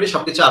যেটা মনে করি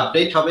সবকিছু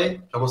আপডেট হবে,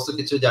 সমস্ত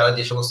কিছু যারা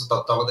যে সমস্ত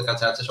তথ্য আমাদের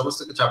কাছে আছে সমস্ত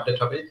কিছু আপডেট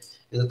হবে।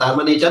 কিন্তু তার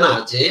মানে এটা না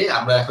যে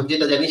আমরা এখন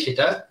যেটা জানি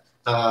সেটা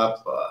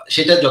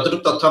সেটা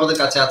যতটুকু তথ্য আমাদের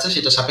কাছে আছে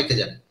সেটা সাপেক্ষে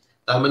জানি।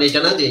 তার মানে এটা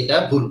না যে এটা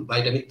ভুল বা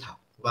এটা মিথ্যা,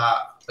 বা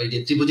ওই যে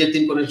ত্রিভুজের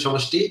 3 কোণের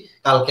সমষ্টি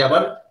কালকে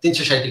আবার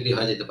 360 ডিগ্রি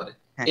হয়ে যেতে পারে,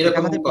 হ্যাঁ, এটা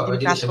এরকম আমাদের পৃথিবীর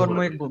জিনিস আমি মনে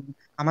কাজকর্মের করি।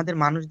 আমাদের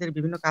মানুষদের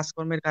বিভিন্ন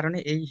কাজকর্মের কারণে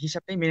এই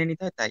হিসাবটাই মেনে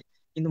নিতে হয়, তাই।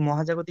 কিন্তু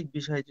মহাজাগতিক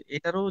বিষয়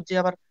এটারও যে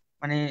আবার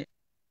মানে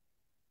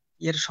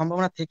এর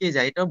সম্ভাবনা থেকে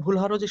যায়, এটাও ভুল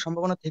হওয়ারও যে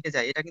সম্ভাবনা থেকে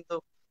যায়, এটা কিন্তু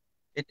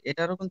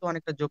এটারও কিন্তু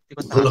অনেকটা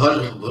যৌক্তিকতা ভুল আছে হওয়ার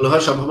যে ভুল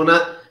হওয়ার সম্ভাবনা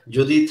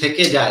যদি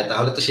থেকে যায়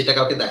তাহলে তো সেটা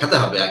কাউকে দেখাতে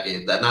হবে আগে।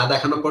 না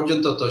দেখানো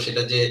পর্যন্ত তো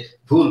সেটা যে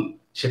ভুল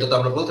সেটা তো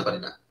আমরা বলতে পারি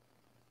না।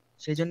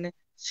 সেই জন্য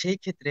সেই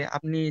ক্ষেত্রে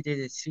আপনি যে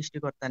যে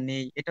সৃষ্টিকর্তা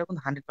নেই, এটা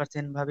কিন্তু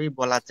 100% ভাবেই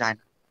বলা যায়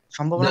না, না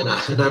সম্ভাবনা না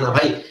কিন্তু না থেকেই না যায়।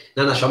 ভাই,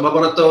 না না,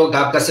 সম্ভাবনা তো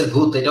গাব গাছের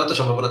ভূত এটাও তো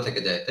সম্ভাবনা থেকে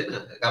যায়, তাই না?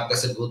 গাব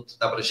গাছের ভূত,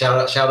 তারপরে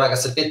শেওড়া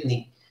গাছের পেতনি,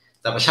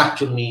 তারপর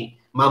শাকচুন্নি,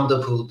 মামদ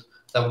ভূত,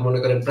 তারপর মনে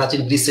করেন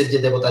প্রাচীন গ্রিসের যে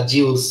দেবতা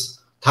জিউস,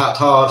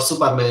 থর,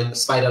 সুপারম্যান,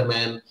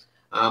 স্পাইডারম্যান,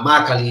 মা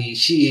কালী,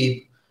 শিব,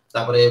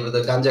 তারপরে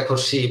গাঞ্জাখোর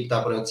শিব,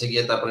 তারপরে হচ্ছে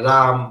গিয়ে তারপরে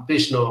রাম,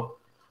 কৃষ্ণ,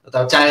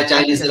 তারপর আচ্ছা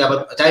ঠিক আছে।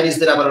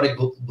 চাইনিজদের আবার অনেক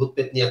ভূত ভূত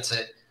পেতনি আছে।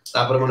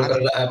 তারপরে হ্যাঁ মনে আছে।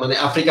 করেন মানে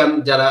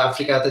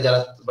আফ্রিকাতে যারা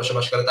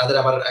বসবাস করে তাদের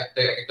আবার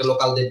একটা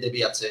লোকাল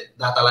দেবদেবী আছে,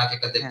 দাতালা একটা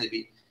হ্যাঁ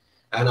দেবদেবী।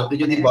 এখন আপনি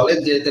মানে যদি বলেন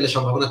যে তাহলে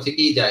সম্ভাবনা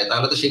থেকেই যায়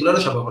তাহলে তো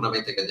সেগুলোরও সম্ভাবনা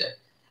ভাই থেকে যায়।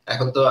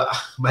 এখন তো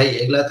ভাই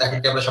এগুলা এখন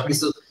কি আমরা মানে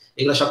সবকিছু,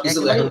 এগুলা সবকিছু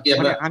একেবারে এখন কি মানে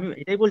আমরা আমি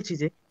এটাই বলছি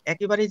যে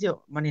একেবারেই যে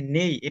মানে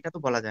নেই এটা তো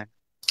বলা যায় না,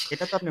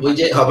 এটা তো আপনি ওই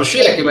যে মানবেন যে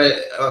অবশ্যই একেবারেই নেই।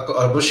 একেবারে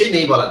অবশ্যই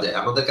নেই বলা যায়।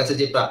 আমাদের কাছে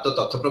যে প্রাপ্ত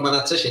তথ্য প্রমাণ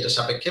আছে সেটা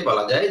সাপেক্ষে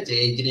বলা যায় যে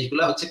এই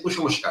জিনিসগুলা হচ্ছে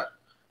কুসংস্কার,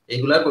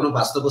 এগুলার কোনো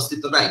বাস্তব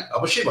অস্তিত্ব নাই,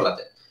 অবশ্যই বলা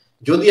যায়।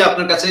 যদি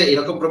আপনার কাছে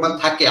এরকম প্রমাণ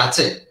থাকে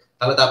আছে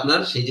তাহলে তো আপনার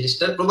সেই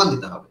জিনিসটার প্রমাণ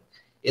দিতে হবে।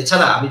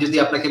 এছাড়া আমি যদি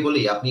আপনাকে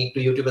বলি আপনি একটু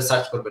ইউটিউবে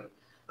সার্চ করবেন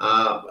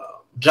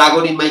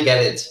ড্রাগন ইন মাই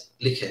গ্যারেজ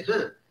লিখে,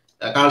 হ্যাঁ,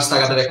 কার্ল আচ্ছা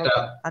সাগানের সব। একটা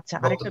আচ্ছা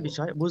আরেকটা বক্তব্য।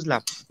 বিষয়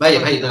বুঝলাম, ভাই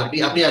প্রমাণ ভাই দিতে না, হবে আপনি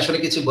ঠিক আপনি আছে, আসলে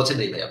কিছু বোঝেন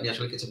নাই ভাই, আপনি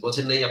আসলে কিছু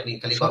বোঝেন নাই, আপনি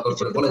খালি গড়গড়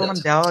সবকিছু করে কিন্তু বলে প্রমাণ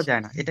যাচ্ছেন। দেওয়া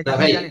যায় না, এটা কি না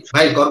আপনি ভাই, জানেন?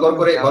 ভাই সবকিছু প্রমাণ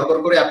দেওয়া যায়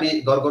গড়গড় করে আপনি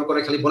গড়গড় করে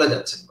খালি বলে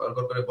যাচ্ছেন,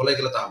 গড়গড় করে বলে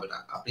গেলে তো হবে না।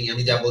 আপনি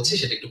আমি যা বলছি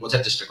সেটা একটু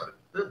বোঝার চেষ্টা করেন,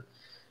 হ্যাঁ?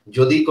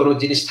 যদি কোনো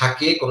জিনিস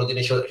থাকে, কোনো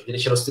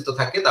জিনিসের অস্তিত্ব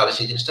থাকে তাহলে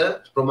সেই জিনিসটা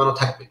প্রমাণও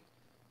থাকবে।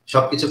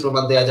 সবকিছু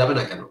প্রমাণ দেয়া যাবে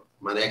না কেন?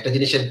 মানে একটা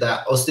জিনিসের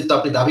অস্তিত্ব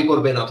আপনি দাবি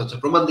করবেন অথচ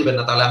প্রমাণ দিবেন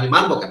না, তাহলে আমি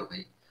মানবো কেন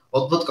ভাই?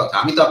 অদ্ভুত কথা।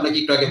 আমি তো আপনাকে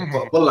একটু আগে হ্যাঁ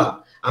হ্যাঁ হ্যাঁ, বললাম,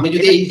 আমি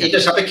যদি এটা ঠিক আছে। এটা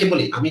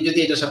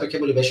সাপেক্ষে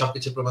বলি ভাই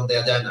সবকিছু প্রমাণ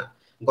দেয়া যায় না।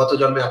 গত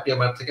জন্মে আপনি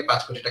আমার থেকে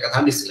 ৫ কোটি টাকা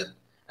ধার নিছিলেন।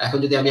 এখন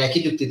যদি আমি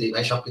একই যুক্তি দিই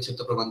ভাই সবকিছু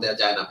তো প্রমাণ দেয়া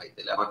যায় না ভাই,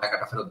 তাহলে আমার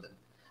টাকাটা ফেরত দেন।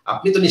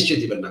 আপনি তো নিশ্চয়ই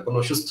দিবেন না। কোন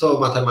সুস্থ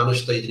মাথার মানুষ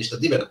তো এই জিনিসটা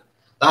দিবে না।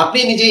 তা আপনি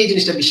নিজেই এই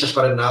জিনিসটা বিশ্বাস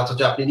করেন না, অথচ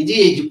আপনি নিজেই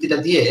এই যুক্তিটা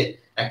দিয়ে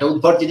একটা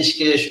উদ্ভট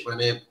জিনিসকে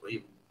মানে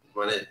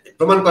মানে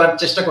প্রমাণ করার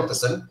চেষ্টা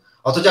করতেছেন,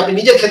 অথচ আপনি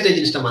নিজের ক্ষেত্রে এই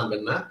জিনিসটা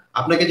মানবেন না।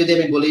 আপনাকে যদি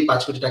আমি বলি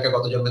 ৫ কোটি টাকা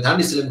গত জন্মে ধার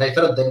নিছিলেন ভাই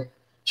ফেরত দেন,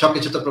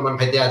 সবকিছু তো প্রমাণ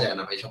ভাই দেয়া যায়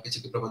না ভাই, সবকিছু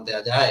কি প্রমাণ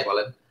দেয়া যায়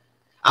বলেন?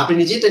 আপনি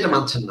নিজেই তো এটা না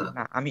মানছেন না,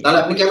 না, আমি তাহলে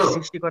এটা আপনি বলি কেন? যে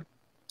সৃষ্টিকর্তা,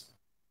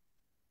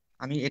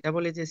 আমি এটা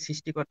বলে যে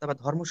সৃষ্টিকর্তা বা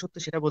ধর্ম সত্য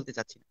সেটা বলতে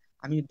চাচ্ছি না।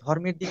 আমি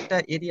ধর্মের দিকটা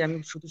এড়িয়ে আমি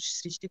শুধু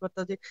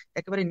সৃষ্টিকর্তা যে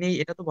একেবারে নেই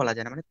এটা তো বলা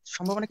যায় না, মানে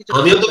সম্ভাবনা কিছুটা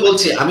থাকতে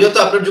পারে। আমিও তো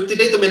আপনার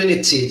যুক্তিটাই তো মেনে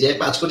নিচ্ছি যে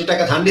 ৫ কোটি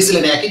টাকা ধার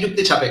নিছিলেন, একই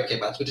যুক্তির সাপেক্ষে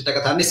 ৫ কোটি টাকা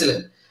ধার নিছিলেন।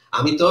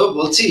 আমি তো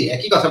বলছি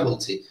একই কথা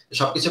বলছি যে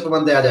সবকিছু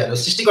প্রমাণ দেয়া যায় না,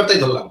 সৃষ্টিকর্তাই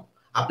ধরলাম।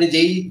 আপনি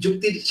যেই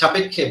যুক্তির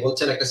সাপেক্ষে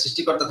বলছেন একটা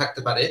সৃষ্টিকর্তা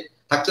থাকতে পারে,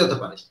 থাকতে হতে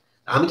পারে,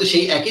 আমি তো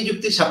সেই একই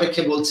যুক্তির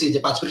সাপেক্ষে বলছি যে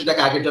 ৫ কোটি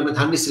টাকা আগের জন্মে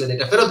ধার নিছিলেন,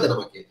 এটা ফেরত দেন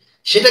আমাকে।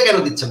 সেটা কেন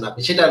দিচ্ছেন না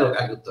আপনি? সেটা আরো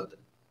আগে উত্তর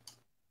দেন।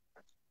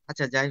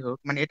 আচ্ছা যাই হোক,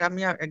 মানে এটা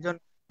আমি একজন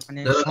মানে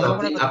না, না, না,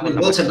 আপনি সম্ভাবনার কথা আপনি বললাম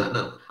আর বলছেন কি। না,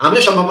 না।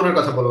 আমিও সম্ভাবনার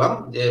কথা বললাম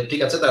যে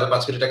ঠিক আছে তাহলে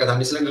 ৫ কোটি টাকা ধার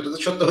নিছিলেন, এটা তো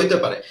সত্য হইতে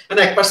পারে। মানে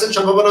 1%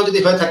 সম্ভাবনাও যদি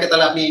হয়ে থাকে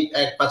তাহলে আপনি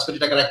 ৫ কোটি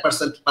টাকার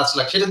 1% ৫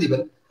 লাখ সেটা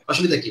দিবেন।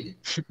 অসুবিধা কি নেই।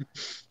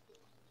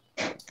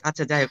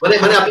 আচ্ছা যাই হোক, মানে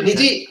মানে আরেকটা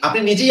বিষয়। আপনি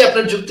নিজেই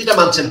আপনার যুক্তিটা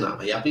মানছেন না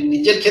ভাই। আপনি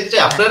নিজের ক্ষেত্রে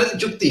হ্যাঁ, আপনার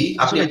যুক্তি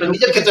আপনি আসলে আপনার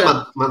নিজের ক্ষেত্রে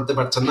যুক্তিবিদ্যা, মানতে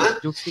পারছেন না।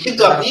 কিন্তু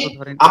যুক্তিবিদ্যার আপনি আপনি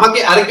ধরেন। আমাকে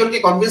আরেকজনকে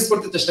কনভিন্স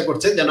করতে চেষ্টা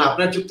করছেন যেন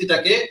আপনার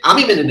যুক্তিটাকে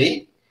আমি মেনে নেই,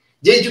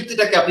 যে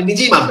যুক্তিটাকে আপনি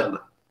নিজেই মানবেন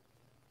না।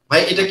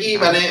 ভাই এটা কি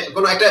আচ্ছা মানে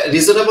কোন একটা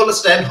রিজনেবল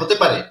স্ট্যান্ড হতে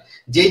পারে?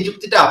 যে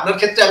যুক্তিটা আপনার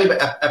ক্ষেত্রে আমি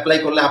অ্যাপ্লাই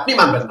করলে আপনি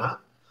মানবেন না,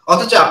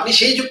 অথচ আপনি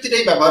সেই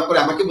যুক্তিটাই ব্যবহার করে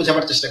আমাকে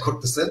বোঝাবার চেষ্টা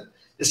করতেছেন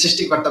যে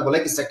সৃষ্টিকর্তা বলে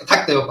কিছু একটা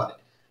থাকতেও পারে।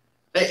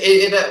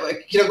 এটা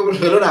কিরকম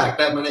হলো না,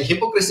 একটা মানে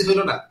হিপোক্রেসি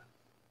হলো না?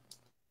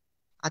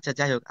 আচ্ছা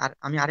যাই হোক, আর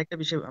আমি আরেকটা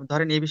বিষয়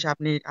ধরেন, এই বিষয়ে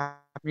আপনি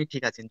আপনি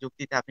ঠিক আছেন,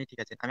 যুক্তিতে আপনি ঠিক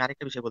আছেন, আমি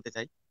আরেকটা বিষয় বলতে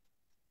চাই।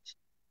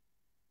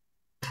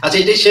 আচ্ছা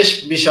এটাই শেষ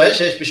বিষয়,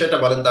 শেষ বিষয়টা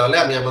বলেন তাহলে।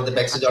 আমি আমাদের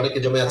ব্যাকস্টেজে আচ্ছা অনেকে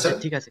জমে আচ্ছা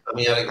আছেন, ঠিক আছে।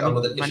 আমি আর আমি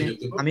অন্যদেরকে মানে সুযোগ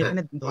দিব। আমি হ্যাঁ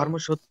এখানে বলেন। ধর্ম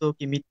সত্য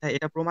কি মিথ্যা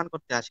এটা প্রমাণ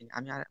করতে আসিনি,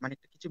 আমি মানে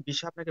কিছু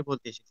বিষয় আপনাকে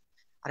বলতে এসেছি।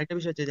 আরেকটা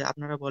বিষয় হচ্ছে যে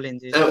আপনারা বলেন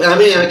যে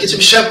আমি কিছু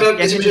বিভিন্ন বিষয় আপনার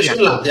কিছু বিষয় ক্যানেডিয়ান।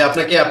 শুনলাম যে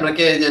আপনাকে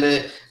আপনাকে মানে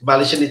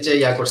বালিশের নিচে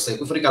ইয়া করছে,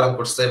 কুফরি কালাম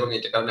করছে এবং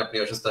এটার কারণে আপনি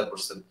অসুস্থ হয়ে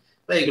পড়ছেন।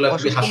 তাই এগুলো খুবই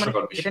অসুস্থ মানে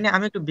হাস্যকর এটা বিষয়। নিয়ে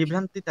আমি একটু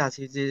বিভ্রান্তিতে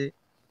আছি যে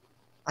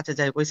আচ্ছা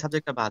যাই, ওই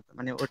সাবজেক্টটা বাদ,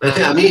 মানে ওটা আমি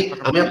করার আমি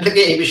মতো না।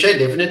 আপনাকে এই বিষয়ে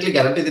ডেফিনেটলি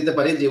গ্যারান্টি দিতে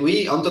পারি যে ওই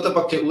অন্তত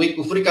পক্ষে ওই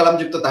কুফরি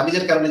কালামযুক্ত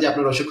তাবিজের কারণে যে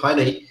আপনার অসুখ হয়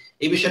নাই,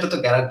 এই বিষয়টা তো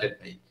গ্যারান্টেড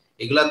ভাই।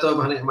 এগুলা তো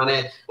মানে মানে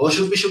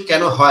অসুখ বিসুখ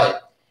কেন হয়,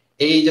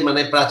 এই যে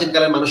মানে প্রাচীন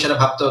কালের মানুষেরা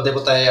ভাবতো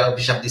দেবতায়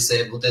অভিশাপ দিচ্ছে,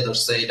 ভূতে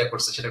ধরছে, এটা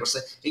করছে সেটা করছে,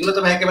 এগুলো তো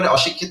ভাই একেবারে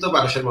অশিক্ষিত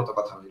মানুষের মতো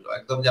কথা হইলো,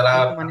 একদম যারা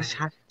কিন্তু মানে মানে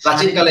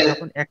প্রাচীন শারীরিক, কালে।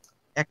 যখন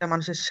একটা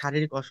মানুষের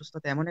শারীরিক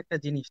অসুস্থতা এমন একটা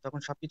জিনিস, তখন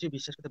সবকিছু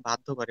বিশ্বাস করতে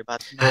বাধ্য করে,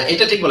 মানে হ্যাঁ,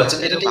 এটা ঠিক না বলেছেন,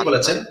 এটা চাইলেও ঠিক বাধ্য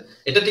বলেছেন,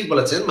 করে। এটা ঠিক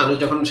বলেছেন। মানুষ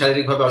যখন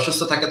শারীরিকভাবে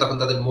অসুস্থ থাকে তখন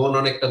তাদের মন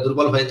অনেকটা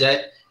দুর্বল হয়ে যায়,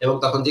 এবং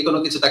তখন যে কোনো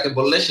কিছু তাকে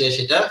বললে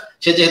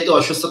সে যেহেতু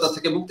অসুস্থতা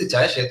থেকে মুক্তি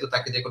চায়, সেহেতু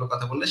তাকে যে কোনো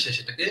কথা বললে সে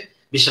সেটাকে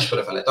বিশ্বাস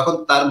করে ফেলে, তখন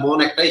তার মন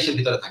একটা ইসের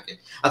ভিতরে থাকে।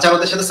 আচ্ছা,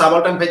 আমাদের সাথে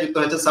সাবালটান ভাই যুক্ত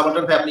হয়েছে।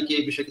 সাবালটান ভাই, আপনি কি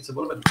এই বিষয়ে কিছু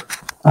বলবেন?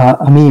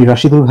 আমি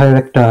রাশিদুল ভাইয়ের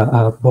একটা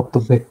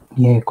বক্তব্য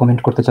নিয়ে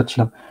কমেন্ট করতে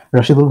চাচ্ছিলাম।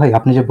 রাশিদুল ভাই,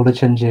 আপনি যে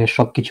বলেছেন যে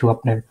সবকিছু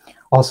আপনার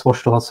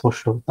অস্পষ্ট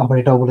অস্পষ্ট, আবার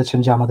এটাও বলেছেন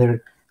যে আমাদের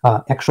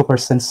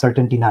 100%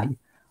 সার্টেনটি নাই।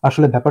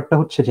 আসলে ব্যাপারটা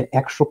হচ্ছে যে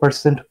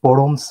 100%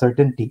 পরম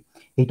সার্টেনটি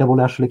এইটা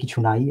বলে আসলে কিছু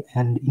নাই।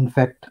 অ্যান্ড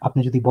ইনফ্যাক্ট আপনি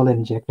যদি বলেন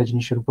যে একটা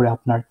জিনিসের উপরে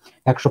আপনার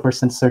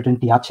 100%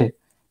 সার্টেনটি আছে,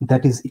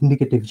 দ্যাট ইজ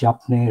ইন্ডিকেটিভ যে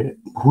আপনার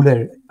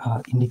ভুলের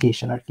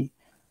ইন্ডিকেশন আর কি।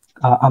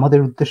 আমাদের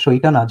উদ্দেশ্য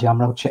এটা না যে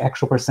আমরা হচ্ছে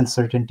 100%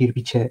 সার্টেনটির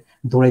পিছে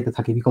দৌড়াইতে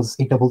থাকি, বিকজ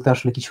এটা বলতে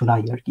আসলে কিছু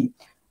নাই আর কি।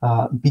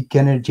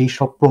 বিজ্ঞানের যেই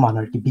সব প্রমাণ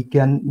আর কি,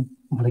 বিজ্ঞান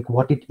লাইক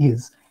হোয়াট ইট ইজ,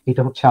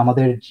 এটা হচ্ছে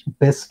আমাদের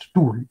বেস্ট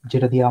টুল,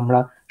 যেটা দিয়ে আমরা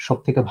সব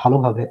থেকে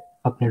ভালোভাবে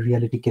আপনার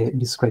রিয়ালিটিকে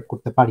ডিসক্রাইব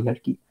করতে পারি আর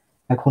কি।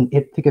 এখন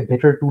এর থেকে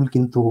বেটার টুল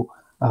কিন্তু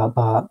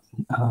বা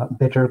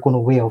বেটার কোনো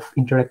way of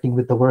interacting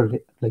with the world,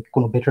 like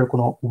কোনো বেটার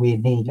কোনো ওয়ে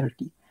নেই আর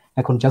কি।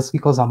 এখন জাস্ট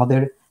বিকজ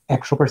আমাদের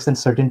 100%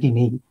 সার্টেনটি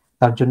নেই,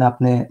 তার জন্য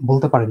আপনি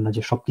বলতে পারেন না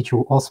যে সবকিছু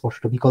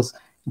অস্পষ্ট, বিকজ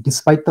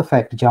ডিসপাইট দ্য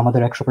ফ্যাক্ট যে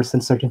আমাদের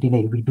 100% সার্টেনটি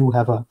নেই, we do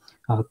have a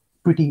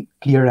pretty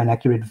clear and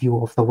accurate view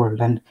of the world.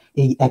 And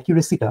এই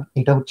অ্যাকুরেসিটা,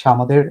 এটা হচ্ছে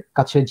আমাদের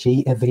কাছে যেই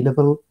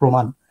অ্যাভেলেবল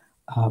প্রমাণ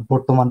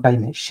বর্তমান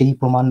টাইমে, সেই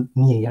প্রমাণ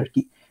নিয়েই আর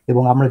কি।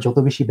 এবং আমরা যত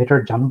বেশি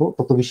বেটার জানবো,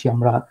 তত বেশি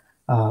আমরা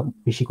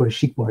বেশি করে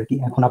শিখবো আর কি।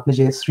 এখন আপনি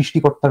যে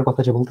সৃষ্টিকর্তার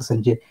কথা যে বলতেছেন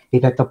যে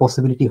এটা একটা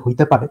পসিবিলিটি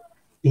হইতে পারে,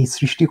 এই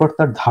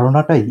সৃষ্টিকর্তার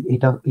ধারণাটাই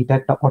এটা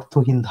একটা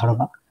অর্থহীন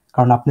ধারণা।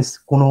 কারণ আপনি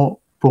কোনো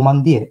প্রমাণ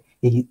দিয়ে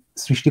এই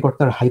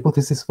সৃষ্টিকর্তার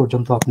হাইপোথিসিস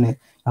পর্যন্ত আপনি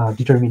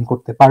ডিটারমিন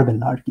করতে পারবেন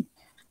না আর কি।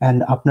 অ্যান্ড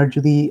আপনার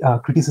যদি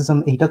ক্রিটিসিজম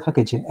এইটা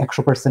থাকে যে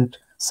 100%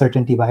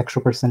 সার্টেনটি বা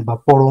 100% বা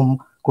পরম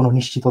কোনো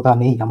নিশ্চিততা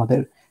নেই আমাদের,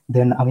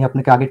 দেন আমি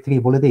আপনাকে আগের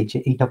থেকেই বলে দেই যে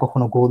এইটা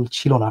কখনো গোল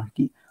ছিল না আর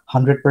কি।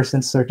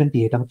 100% সার্টেনটি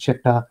এটা হচ্ছে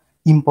একটা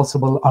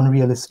ইম্পসিবল,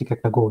 আনরিয়ালিস্টিক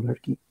একটা গোল আর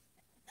কি।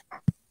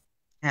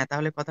 হ্যাঁ,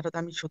 তাহলে কথাটা তো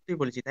আমি সত্যিই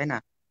বলেছি, তাই না?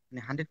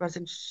 মানে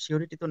 100%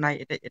 সিওরিটি তো নাই,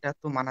 এটা এটা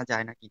তো মানা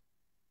যায় নাকি?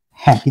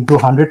 হ্যাঁ, কিন্তু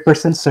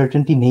 100%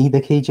 সার্টেনটি নেই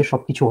দেখেই যে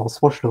সবকিছু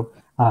অস্পষ্ট,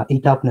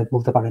 এইটা আপনি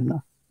বলতে পারেন না।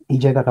 এই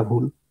জায়গাটা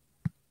ভুল।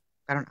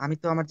 কারণ আমি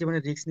তো আমার জীবনে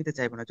রিস্ক নিতে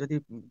চাইবো না। যদি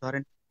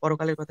ধরেন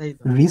পরকালের কথাই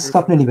ধরেন, রিস্ক যদি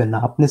আপনি পরকাল নেবেন না,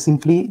 আপনি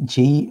সিম্পলি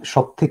যেই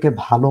সব থেকে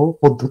ভালো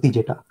পদ্ধতি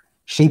যেটা,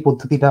 সেই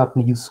পদ্ধতিটা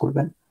আপনি ইউজ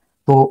করবেন।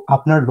 তো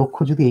আপনার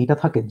লক্ষ্য যদি এইটা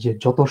থাকে যে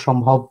যত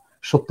সম্ভব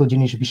সত্য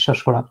জিনিস বিশ্বাস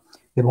করা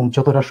এবং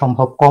যতটা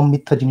সম্ভব কম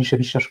মিথ্যা জিনিসে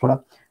বিশ্বাস করা,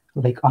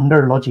 like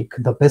under logic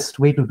the best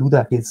way to do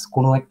that is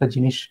কোনো একটা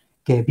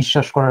জিনিসকে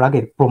বিশ্বাস করার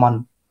আগে প্রমাণ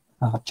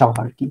চাওয়া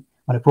আর কি,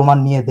 মানে প্রমাণ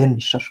নিয়ে দেন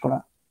বিশ্বাস করা।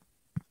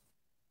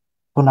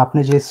 এখন আপনি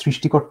যে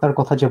সৃষ্টিকর্তার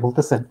কথা যে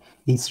বলতেছেন,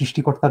 এই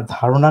সৃষ্টিকর্তার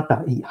ধারণাটা,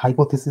 এই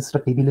হাইপোথিসিসটা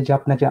টেবিলে যে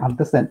আপনি যে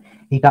আনতেছেন,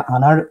 এটা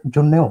আনার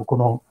জন্যও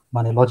কোনো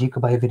মানে লজিক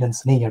বা এভিডেন্স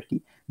নেই আর কি।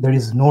 There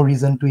is no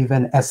reason to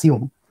even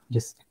assume যে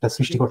একটা কিন্তু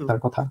সৃষ্টিকর্তার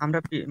কথা। আমরা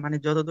মানে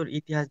যতদূর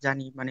ইতিহাস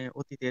জানি, মানে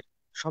অতীতের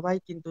সবাই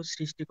কিন্তু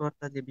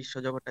সৃষ্টিকর্তা যে বিশ্ব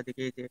জগৎটা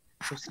দিকে, এই যে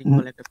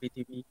সুশৃঙ্খল একটা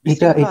পৃথিবী,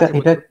 এটা বিশৃঙ্খল এটা আছে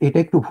এটা প্রচুর। এটা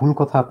একটু ভুল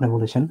কথা আপনি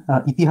বলেছেন।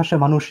 ইতিহাসে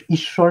মানুষ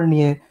ঈশ্বর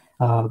নিয়ে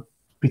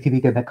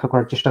পৃথিবীকে ব্যাখ্যা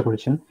করার চেষ্টা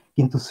করেছেন,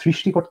 কিন্তু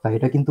সৃষ্টিকর্তা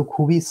এটা কিন্তু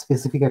খুবই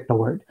স্পেসিফিক একটা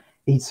ওয়ার্ড।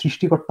 এই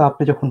সৃষ্টিকর্তা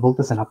আপনি যখন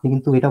বলতেছেন, আপনি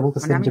কিন্তু এটা মানে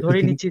বলতেছেন আমি যে ধরে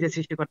পৃথিবী, নিচ্ছি যে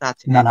সৃষ্টিকর্তা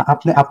আছে, না হ্যাঁ না, এটা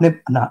আপনি ঠিক আছে। আপনি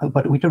না,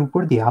 বাট ওইটার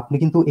উপর দিয়ে আপনি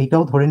কিন্তু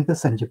এইটাও ধরে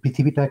নিতেছেন যে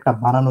পৃথিবীটা একটা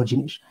বানানো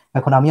জিনিস।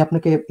 এখন আমি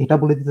আপনাকে এটা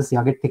বলে দিতেছি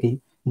আগের থেকেই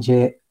যে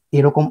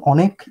এরকম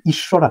অনেক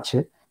ঈশ্বর আছে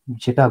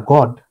যেটা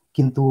গড,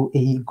 কিন্তু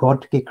এই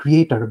গডকে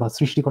ক্রিয়েটর বা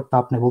সৃষ্টিকর্তা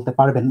আপনি বলতে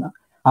পারবেন না।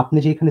 আপনি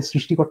যে এখানে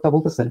সৃষ্টিকর্তা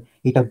বলতেছেন,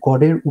 এটা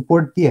গডের উপর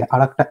দিয়ে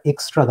আর একটা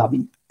এক্সট্রা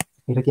দাবি।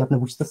 এটা কি আপনি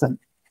বুঝতেছেন?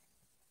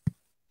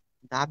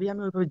 দাবি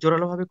আমি ওইভাবে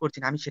জোরালো ভাবে করছি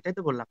না, আমি সেটাই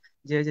তো বললাম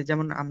যে যে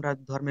যেমন আমরা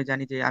ধর্মে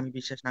জানি যে আমি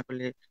বিশ্বাস না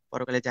করলে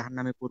পরকালে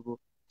জাহান্নামে পড়বো।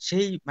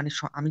 সেই মানে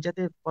আমি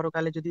যাতে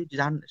পরকালে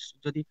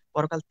যদি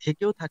পরকাল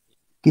থেকেও থাকে,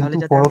 তাহলে কিন্তু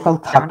যাতে আমি পরকাল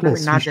থাকলে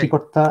জাহান্নামে না যাই,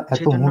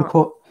 সেজন্য।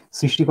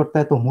 সৃষ্টিকর্তা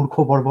এত মূর্খ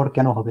বর্বর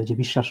কেন হবে যে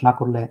বিশ্বাস না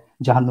করলে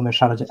জাহান্নামে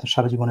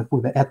সারা জীবনে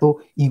পূর্বে? এত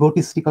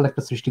ইগোটিস্টিক্যাল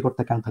একটা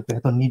সৃষ্টিকর্তা কেন থাকবে?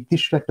 এত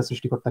নির্দিষ্ট একটা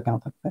সৃষ্টিকর্তা কেন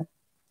থাকবে?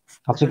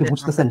 আপনি কি আসলে আমরা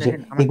বুঝতেছেন যে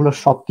দেখেন আমার এগুলো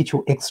সবকিছু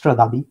এক্সট্রা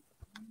দাবি,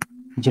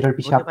 যেটার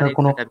পিছিয়ে হতে পারে আপনার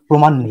কোনো এক্সট্রা দাবি,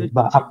 প্রমাণ কিন্তু নেই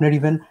বা আপনার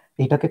ইভেন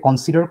এটাকে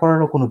কনসিডার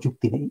করারও কোনো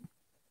যুক্তি নেই?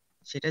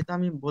 সেটাই তো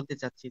আমি বলতে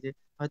চাচ্ছি যে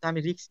হয়তো আমি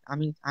রিক্স,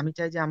 আমি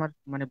চাই যে আমার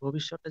মানে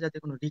ভবিষ্যৎটা যাতে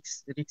কোনো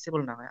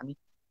রিক্সেবল না হয়। আমি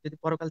যদি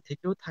পরকাল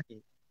থেকেও থাকে,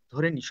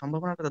 ধরে নি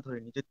সম্ভাবনার কথা ধরে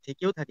নি, যদি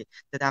থেকেও থাকে,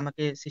 যাতে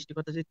আমাকে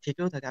সৃষ্টিকর্তা যদি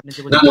থেকেও থাকে, আপনি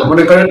যে না বলছেন না,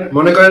 পরকাল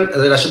মনে করেন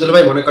রাশিদুল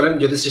ভাই, মনে করেন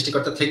যদি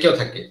সৃষ্টিকর্তা থেকেও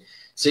থাকে,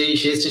 সেই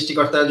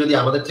সৃষ্টিকর্তা যদি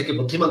আমাদের থেকে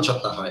বুদ্ধিমান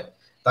সত্তা হয়,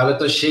 তাহলে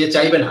তো সে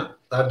চাইবে না,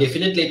 তার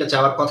ডেফিনেটলি এটা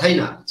চাওয়ার কথাই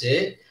না যে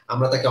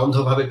আমরা তাকে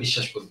অন্ধভাবে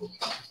বিশ্বাস করব।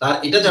 তার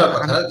এটা চাওয়ার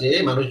কথা যে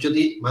মানুষ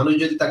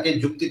যদি তাকে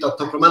যুক্তি তথ্য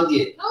প্রমাণ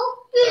দিয়ে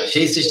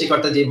সেই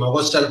সৃষ্টিকর্তা যে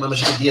মগজটা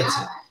মানুষকে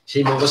দিয়েছে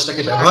সেই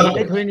মগজটাকে ব্যবহার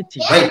করে,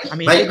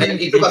 ভাই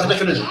একটু কথাটা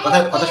শুনে নিন,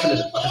 কথা শুনে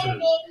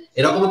নিন।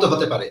 এরকমও তো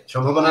হতে পারে,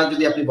 সম্ভাবনা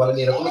যদি আপনি বলেন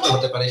এরকমও তো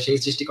হতে পারে সেই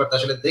সৃষ্টিকর্তা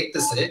আসলে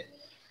দেখতেছে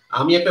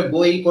আমি একটা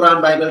বই, কোরআন,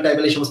 বাইবেল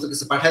টাইবেল এই সমস্ত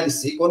কিছু পাঠিয়ে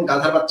দিচ্ছি, কোন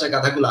গাধার বাচ্চা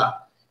গাধাগুলা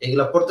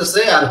এগুলা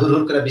পড়তেছে আর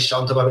হুড় করে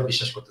অন্ধভাবে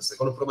বিশ্বাস করতেছে,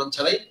 কোনো প্রমাণ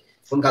ছাড়াই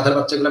কোন গাধার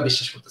বাচ্চাগুলা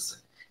বিশ্বাস করতেছে।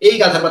 এই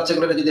গাধার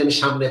বাচ্চাগুলো যদি আমি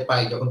সামনে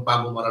পাই, যখন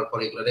পাবো মরার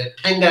পরে এগুলো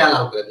ঠ্যাঙ্গায়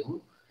আলাও করে দেবো।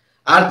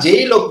 আর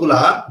যেই লোকগুলা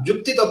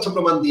যুক্তি তথ্য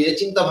প্রমাণ দিয়ে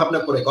চিন্তা ভাবনা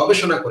করে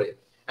গবেষণা করে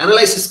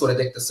অ্যানালাইসিস করে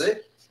দেখতেছে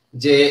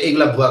যে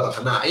এগুলা ভুয়া কথা,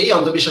 না এই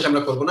অন্ধবিশ্বাস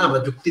আমরা করবো না, আমরা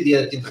যুক্তি দিয়ে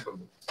চিন্তা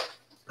করবো,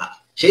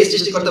 সেই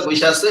সৃষ্টিকর্তা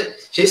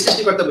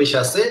বসে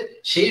আছে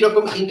সেই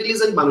রকম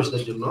ইন্টেলিজেন্ট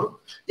মানুষদের জন্য,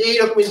 যে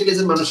এইরকম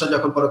ইন্টেলিজেন্ট মানুষরা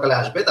যখন পরকালে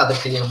আসবে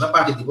তাদেরকে নিয়ে আমরা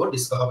পার্টি দিব,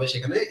 ডিস্কো হবে,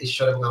 সেখানে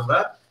ঈশ্বর এবং আমরা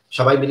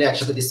সবাই মিলে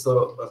একসাথে ডিস্কো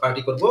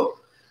পার্টি করব।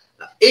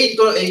 এই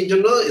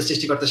জন্য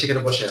সৃষ্টিকর্তা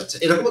সেখানে বসে আছে।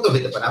 এরকমও তো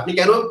হতে পারে। আপনি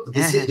কেন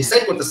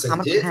ডিসাইড করতেছেন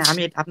যে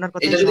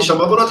এটা যদি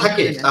সম্ভাবনা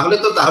থাকে, তাহলে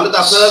তো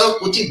আপনারও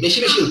উচিত, বেশি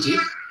উচিত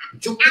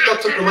যুক্তি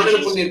তথ্য প্রমাণের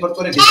উপর নির্ভর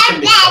করে ডিসিশন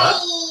মেক করা,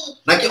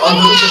 নাকি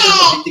অন্ধবিশ্বাসের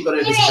উপর ভিত্তি করে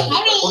ডিসিশন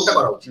মেক করা, কোনটা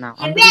করা উচিত? না,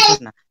 অন্ধবিশ্বাস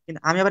না। কিন্তু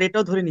আমি আবার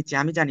এটাও ধরে নিচ্ছি,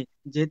 আমি জানি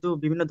যেহেতু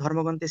বিভিন্ন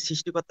ধর্মগ্রন্থে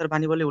সৃষ্টিকর্তার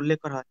বাণী বলে উল্লেখ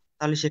করা হয়,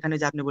 তাহলে সেখানে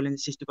যে আপনি বলেন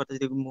সৃষ্টিকর্তা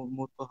যদি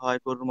মূর্খ হয়,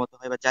 গরুর মতো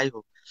হয় বা যাই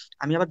হোক,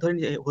 আমি আবার ধরে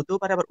হতেও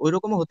পারে, আবার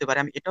ওইরকমও হতে পারে,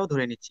 আমি এটাও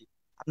ধরে নিচ্ছি।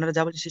 আপনারা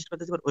যা বলছেন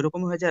সৃষ্টিকর্তা যদি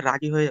ওইরকমই হয়ে যায়,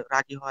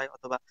 রাগী হয়,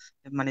 অথবা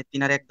মানে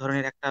তিনার এক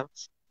ধরনের একটা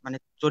মানে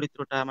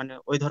চরিত্রটা মানে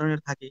ওই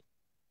ধরনের থাকে,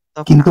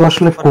 কিন্তু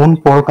আসলে কোন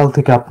পরকাল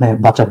থেকে আপনি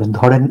বাঁচাবেন?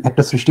 ধরেন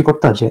একটা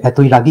সৃষ্টিকর্তা যে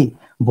এতই রাগী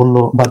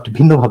বললো, বাট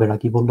ভিন্নভাবে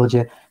রাগী বললো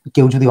যে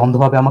কেউ যদি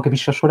অন্ধভাবে আমাকে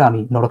বিশ্বাস করে আমি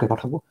নরকে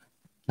পাঠাবো,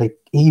 লাইক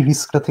এই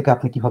রিস্কটা থেকে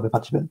আপনি কিভাবে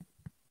বাঁচবেন?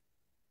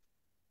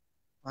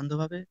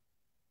 অন্ধভাবে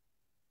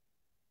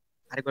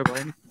আরেকবার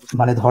বলেন।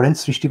 মানে ধরেন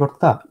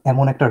সৃষ্টিকর্তা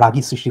এমন একটা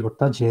রাগী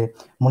সৃষ্টিকর্তা যে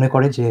মনে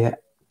করে যে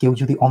কেউ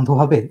যদি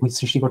অন্ধভাবে ওই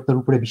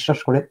সৃষ্টিকর্তার উপরে বিশ্বাস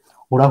করে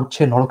ওরা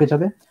হচ্ছে নরকে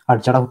যাবে, আর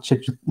যারা হচ্ছে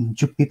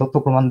যুক্তি তথ্য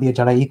প্রমাণ দিয়ে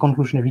যারা এই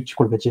কনক্লুশনে রিচ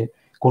করবে যে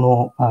কোনো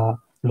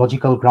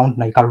লজিক্যাল গ্রাউন্ড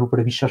নাই কারোর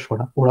উপরে বিশ্বাস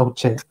করা, ওরা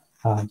হচ্ছে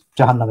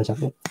জাহান্নামে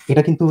যাবে।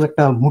 এটা কিন্তু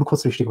একটা মূর্খ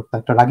সৃষ্টিকর্তা,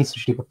 একটা রাগী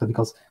সৃষ্টিকর্তা,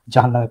 বিকজ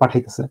জাহান্নামে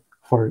পাঠাইতেছে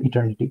ফর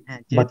ইটার্নিটি।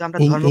 বাট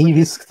এই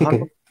রিস্ক থেকে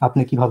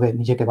আপনি কিভাবে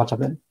নিজেকে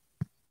বাঁচাবেন?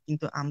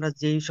 কিন্তু আমরা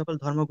যেই সকল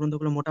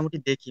ধর্মগ্রন্থগুলো মোটামুটি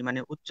দেখি, মানে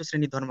উচ্চ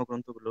শ্রেণীর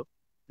ধর্মগ্রন্থগুলো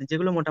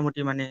যেগুলো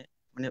মোটামুটি মানে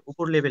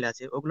উপর লেভেলে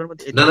আছে, ওগুলোর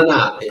মধ্যে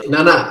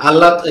না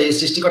আল্লাহ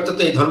সৃষ্টিকর্তা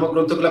তো এই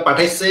ধর্মগ্রন্থগুলো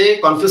পাঠাইছে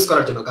কনফিউজ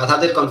করার জন্য,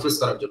 গাধাদের কনফিউজ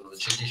করার জন্য,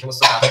 যে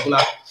সমস্ত গাধাগুলা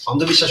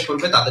অন্ধবিশ্বাস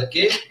করবে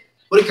তাদেরকে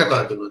পরীক্ষা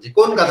করার জন্য, যে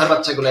কোন গাধার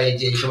বাচ্চাগুলা এই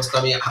যে এই সমস্ত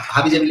আমি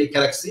হাবিজাবি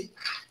লিখে রাখছি,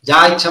 যা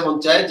ইচ্ছা মন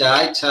চায় যা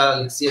ইচ্ছা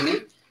লিখছি আমি,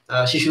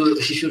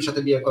 শিশুর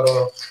সাথে বিয়ে করো,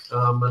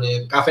 মানে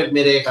কাফের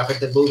মেরে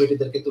কাফেরদের বউ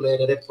বেটিদেরকে তুলে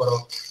রেপ করো,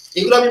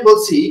 এগুলো আমি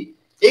বলছি।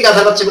 এই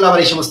গাধার বাচ্চাগুলো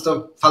আবার এই সমস্ত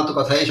ফালতু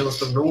কথা, এই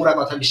সমস্ত নোংরা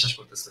কথা বিশ্বাস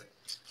করতেছে।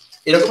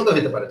 এরকম তো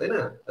হতে পারে, তাই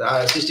না?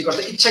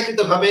 সৃষ্টিকর্তা ইচ্ছাকৃত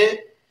ভাবে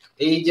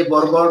এই যে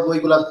বর্বর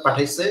বইগুলা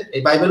পাঠাইছে,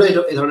 এই বাইবেলও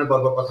এই ধরনের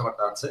বর্বর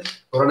কথাবার্তা আছে,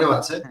 কোরআনেও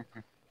আছে,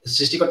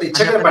 সৃষ্টিকর্তা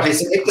ইচ্ছা করে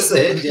পাঠাইছে,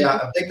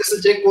 দেখতেছে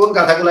যে কোন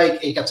গাধাগুলা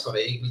এই কাজ করে,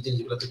 এই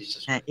জিনিসগুলোতে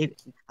বিশ্বাস। হ্যাঁ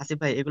আসিফ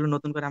ভাই, এগুলো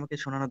নতুন করে আমাকে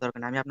শোনানোর দরকার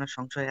নেই, আমি আপনার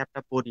সংশয়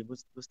অ্যাপটা পড়ি,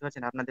 বুঝতে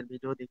পারছেন, আপনাদের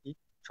ভিডিও দেখি,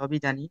 সবই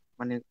জানি,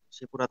 মানে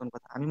সে পুরাতন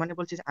কথা। আমি মানে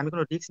বলছি যে আমি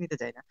কোনো রিস্ক নিতে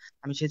চাই না,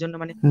 আমি সেজন্য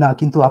মানে না,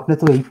 কিন্তু আপনি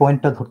তো এই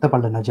পয়েন্টটা ধরতে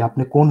পারলেন না যে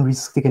আপনি কোন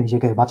রিস্ক থেকে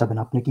নিজেকে বাঁচাবেন।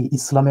 আপনি কি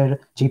ইসলামের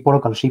যে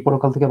পরকাল সেই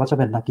পরকাল থেকে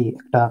বাঁচাবেন, নাকি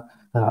একটা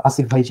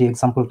আসিফ ভাই যে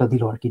এক্সাম্পলটা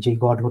দিল আর কি, যে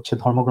গড হচ্ছে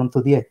ধর্মগ্রন্থ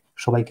দিয়ে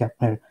সবাইকে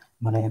আপনার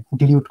মানে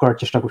ডিলিউট করার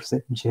চেষ্টা করছে,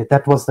 যে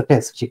দ্যাট ওয়াজ দ্য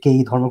টেস্ট, যে কে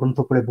এই ধর্মগ্রন্থ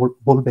করে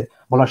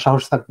বলার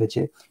সাহস থাকবে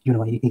যে ইউনো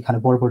এখানে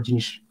বড় বড়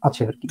জিনিস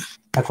আছে আর কি।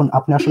 এখন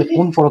আপনি আসলে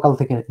কোন পরকাল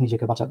থেকে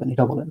নিজেকে বাঁচাবেন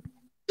এটা বলেন।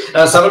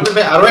 সালাউদ্দিন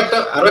ভাই,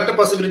 আরো একটা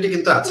পসিবিলিটি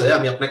কিন্তু আছে,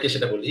 আমি আপনাকে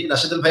সেটা বলি।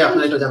 রাশিদুল ভাই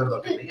আপনার এটা জানার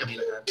দরকার নেই, আমি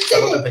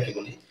সালাউদ্দিন ভাইকে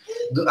বলি।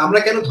 আমরা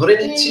কেন ধরে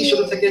নিচ্ছি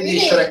শুরু থেকে যে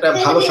ঈশ্বর একটা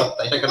ভালো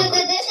সত্তা, এটা কেন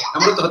ধরে নিচ্ছি?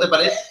 এমন তো হতে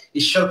পারে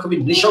ঈশ্বর খুবই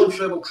নৃশংস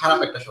এবং খারাপ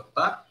একটা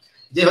সত্তা,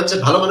 যে হচ্ছে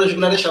ভালো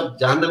মানুষগুলারে সব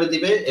জাহান্নামে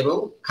দিবে, এবং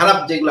খারাপ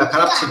যেগুলা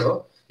খারাপ ছিল,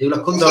 যেগুলা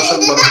খুন ধর্ষণ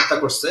গণহত্যা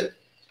করছে,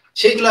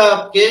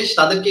 সেইগুলাকে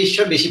তাদেরকে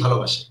ঈশ্বর বেশি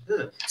ভালোবাসে।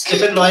 হ্যাঁ,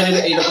 স্টিফেন লয়ের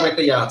এইরকম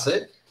একটা ইয়া আছে,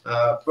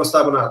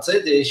 প্রস্তাবনা আছে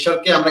যে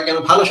ঈশ্বরকে আমরা কেন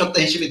ভালো সত্তা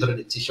হিসেবে ধরে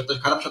নিচ্ছি, ঈশ্বর তো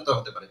খারাপ সত্তা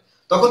হতে পারে।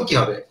 তখন কি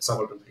হবে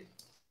সাবলটন ভাই?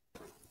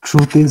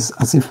 ট্রুথ ইজ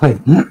আসিফ ভাই,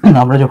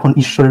 আমরা যখন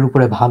ঈশ্বরের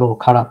উপরে ভালো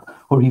খারাপ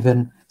ও ইভেন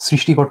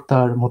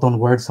সৃষ্টিকর্তার মতন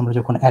ওয়ার্ডস আমরা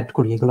যখন অ্যাড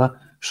করি, এগুলা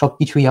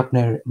সবকিছুই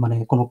আপনার মানে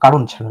কোনো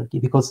কারণ ছাড়া আর কি।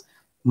 বিকজ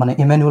মানে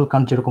ইম্যানুয়েল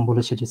কান্ট যেরকম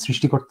বলেছে যে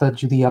সৃষ্টিকর্তা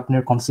যদি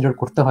আপনার কনসিডার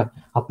করতে হয়,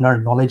 আপনার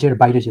নলেজের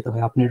বাইরে যেতে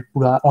হয়, আপনার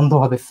পুরা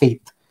অন্ধভাবে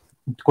ফেথ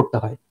করতে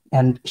হয়,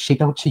 অ্যান্ড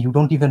সেটা হচ্ছে ইউ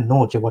ডোন্ট ইভেন নো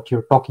যে হোয়াট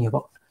ইউর টকিং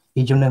অ্যাবাউট।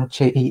 এই জন্য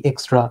হচ্ছে এই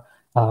এক্সট্রা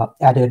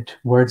অ্যাডেড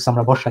ওয়ার্ডস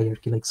আমরা বসাই আর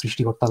কি, লাইক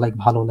সৃষ্টিকর্তা, লাইক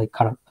ভালো, লাইক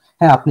খারাপ।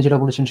 হ্যাঁ, আপনি যেটা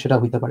বলেছেন সেটা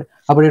হইতে পারে,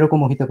 আবার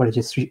এরকমও হইতে পারে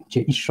যে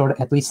ঈশ্বর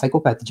এতই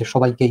সাইকোপ্যাথ যে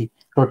সবাইকেই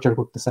টর্চার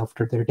করতেছে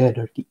আফটার দেয়ার ডেড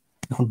আর কি।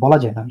 এখন বলা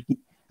যায় না আর কি।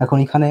 এখন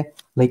এখানে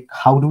like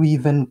how do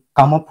even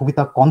come up with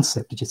a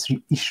concept যে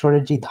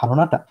ঈশ্বরের যে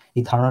ধারণাটা,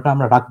 এই ধারণাটা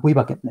আমরা রাখবোই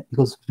বা কেমনে?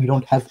 Because we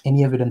don't have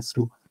any evidence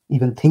two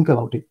even think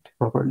about it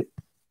properly?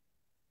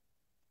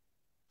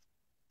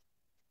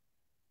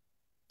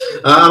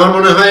 আমার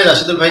মনে হয়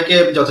রাশিদুল ভাইকে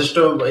যথেষ্ট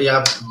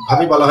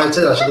ভাবে বলা হয়েছে।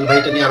 রাশিদুল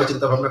ভাইটা নিয়ে আরো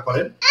চিন্তা ভাবনা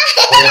করেন,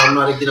 আমরা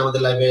আরেকদিন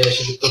আমাদের লাইভে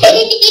এসে যুক্ত হই।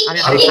 আমি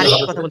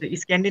আরেকটু কথা বলতে,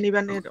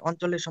 স্ক্যান্ডিনেভিয়ানের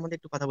অঞ্চলের সম্বন্ধে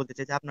একটু কথা বলতে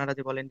চাই, যে আপনারা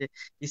যে বলেন যে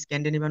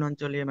স্ক্যান্ডিনেভিয়ান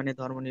অঞ্চলে মানে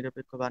ধর্ম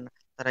নিরপেক্ষ বা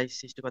তারা এই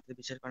সৃষ্টিকর্তাকে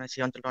বিশ্বাস করে না,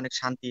 সেই অঞ্চলটা অনেক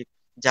শান্তির,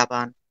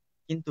 জাপান।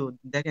 কিন্তু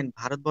দেখেন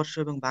ভারতবর্ষ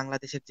এবং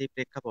বাংলাদেশের যে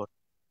প্রেক্ষাপট,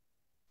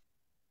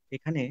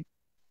 এখানে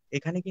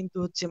এখানে কিন্তু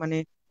হচ্ছে মানে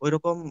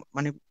ওইরকম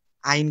মানে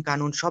আইন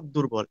কানুন সব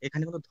দুর্বল।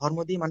 এখানে কোনো ধর্ম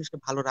দিয়ে মানুষকে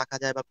ভালো রাখা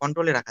যায় বা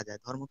কন্ট্রোলে রাখা যায়।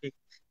 ধর্মকে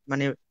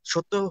মানে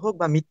সত্য হোক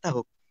বা মিথ্যা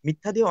হোক,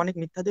 মিথ্যা দিয়ে অনেক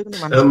মিথ্যা দিয়ে কিন্তু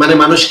মানে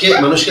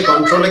মানুষকে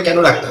কন্ট্রোলে কেন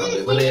রাখতে হবে?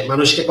 মানে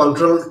মানুষকে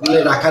কন্ট্রোলে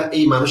রাখার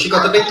এই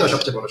মানসিকতাটাই তো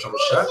সবচেয়ে বড়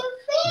সমস্যা,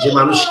 যে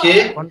মানুষকে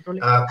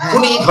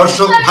খুনি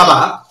ধর্ষক ভাবা,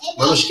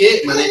 মানুষকে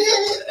মানে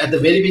এট দ্য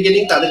ভেরি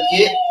বিগিনিং তাদেরকে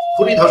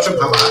খুনি ধর্ষক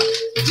ভাবা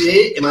যে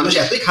মানুষ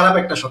এতই খারাপ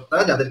একটা সত্তা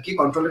যাদেরকে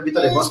কন্ট্রোলের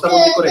ভিতরে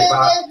বস্তাবন্দি করে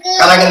বা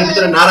কারাগারের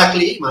ভিতরে না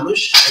রাখলেই মানুষ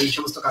এই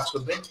সমস্ত কাজ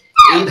করবে।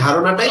 এই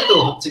ধারণাটাই তো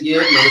হচ্ছে গিয়ে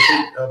মানুষের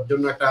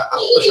জন্য একটা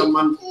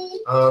আত্মসম্মান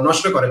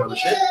নষ্ট করে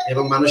মানুষের,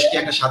 এবং মানুষকে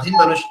একটা স্বাধীন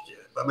মানুষ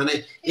মানে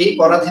এই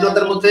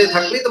পরাধীনতার মধ্যে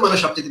থাকলেই তো মানুষ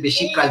সবচেয়ে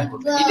বেশি ক্রাইম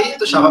করবে। এটাই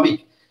তো স্বাভাবিক,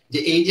 যে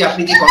এই যে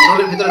আপনি যে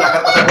কন্ট্রোলের ভিতরে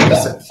রাখার কথা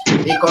বলতেছেন,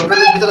 এই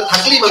কন্ট্রোলের ভিতরে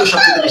থাকলেই মানুষ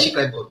সবচেয়ে বেশি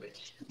ক্রাইম করবে।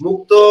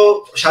 মুক্ত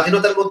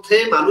স্বাধীনতার মধ্যে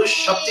মানুষ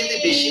সবচেয়ে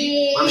বেশি,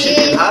 মানুষের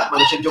মেধা,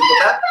 মানুষের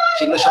যোগ্যতা,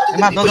 সেগুলো সবচেয়ে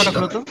বেশি।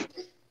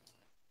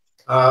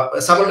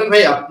 সাবলটন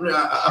ভাই,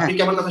 আপনি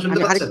কি আমার কথা শুনতে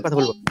পাচ্ছেন?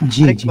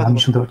 জি জি, আমি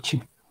শুনতে পাচ্ছি।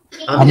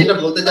 আমি যেটা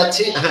বলতে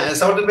চাচ্ছি, হ্যাঁ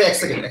সাবলটন ভাই এক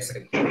সেকেন্ড,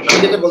 আমি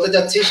যেটা বলতে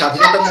চাচ্ছি,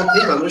 স্বাধীনতার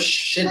মধ্যেই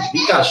মানুষের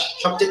বিকাশ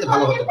সবচেয়ে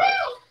ভালো হতে পারে।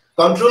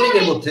 কন্ট্রোলিং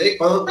এর মধ্যে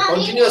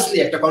কন্টিনিউয়াসলি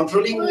একটা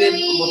কন্ট্রোলিং এর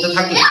মধ্যে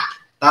থাকলে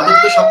তাদের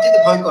তো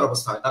সবচেয়ে ভয়ঙ্কর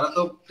অবস্থা হয়, তারা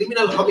তো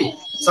ক্রিমিনাল হবেই।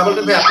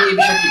 সাবলটন ভাই, আপনি এই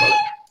বিষয়ে কি বলেন?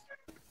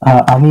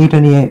 আমি এটা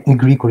নিয়ে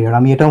এগ্রি করি, আর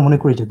আমি এটাও মনে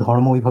করি যে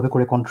ধর্ম ওইভাবে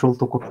করে কন্ট্রোল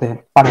তো করতে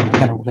পারে না।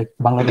 কেন, লাইক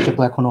বাংলাদেশে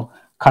তো এখনো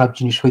খারাপ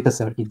জিনিস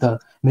হইতেছে আর কি। The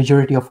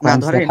majority of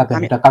crimes that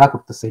happen, এটা কারা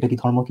করতেছে? এটা কি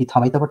ধর্ম কি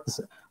থামাইতে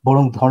পারতেছে?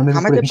 বরং ধর্মের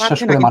উপরে বিশ্বাস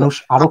করে মানুষ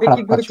আরো খারাপ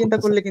কাজ করতেছে। চিন্তা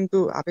করলে কিন্তু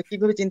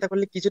আপেক্ষিকভাবে চিন্তা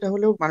করলে কিছুটা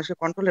হলেও মানুষের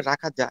কন্ট্রোলে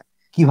রাখা যায়।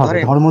 কিভাবে?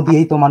 ধর্ম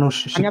দিয়েই তো মানুষ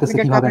শিখতেছে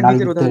কিভাবে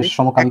নারীদের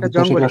সমকামিতা,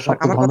 সেগুলো সব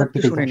তো ধর্মের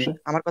থেকেই আসে।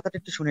 আমার কথাটা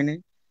একটু শুনে নিন।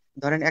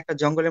 ধরেন একটা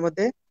জঙ্গলের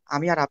মধ্যে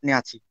আমি আর আপনি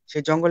আছি,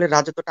 সেই জঙ্গলের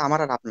রাজত্বটা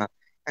আমার আর আপনার।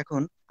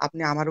 এখন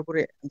আপনি আমার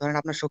উপরে ধরেন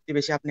আপনার শক্তি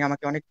বেশি, আপনি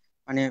আমাকে অনেক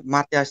মানে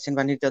মারতে আসছেন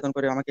বা নির্যাতন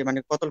করে আমাকে মানে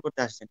কতল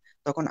করতে আসছেন।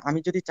 তখন আমি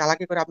যদি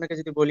চালাকি করে আপনাকে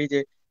যদি বলি যে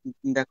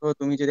দেখো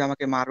তুমি যদি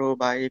আমাকে মারো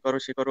বা এই করো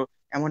সে করো,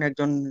 এমন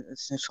একজন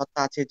সত্তা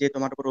আছে যে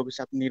তোমার উপর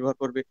অভিশাপ নির্ভর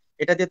করবে,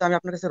 এটা দিয়ে তো আমি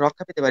আপনার কাছে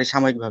রক্ষা পেতে পারি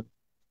সাময়িকভাবে।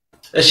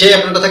 সে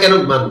আপনার কথা কেন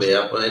মানবে?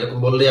 আপনার এরকম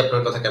বললে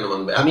আপনার কথা কেন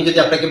মানবে? আমি যদি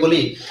আপনাকে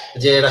বলি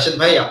যে রাশেদ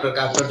ভাই,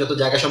 আপনার যত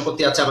জায়গা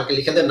সম্পত্তি আছে আমাকে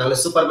লিখে দেন, নাহলে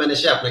সুপারম্যান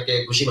এসে আপনাকে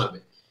ঘুষি মারবে,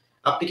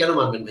 আপনি কেন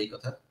মানবেন ভাই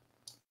কথা?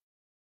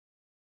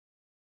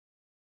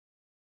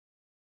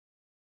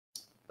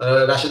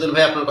 রাশিদুল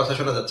ভাই, আপনার কথা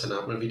শোনা যাচ্ছে না,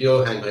 আপনার ভিডিও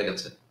হ্যাং হয়ে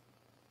গেছে।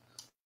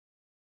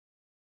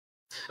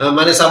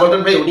 মানে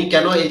সাবলটন ভাই, উনি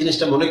কেন এই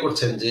জিনিসটা মনে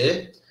করছেন যে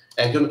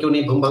একজনকে উনি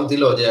ঘুম ভাঙ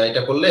দিল যে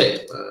এটা করলে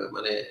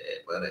মানে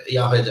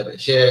ইয়া হয়ে যাবে,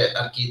 সে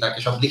আর কি তাকে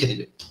সব লিখে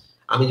দিবে।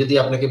 আমি যদি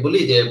আপনাকে বলি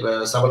যে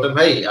সাবলটন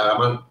ভাই,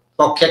 আমার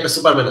পক্ষে একটা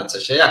সুপারম্যান আছে,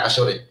 সে আকাশে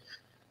ওড়ে,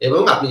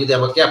 এবং আপনি যদি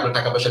আমাকে আপনার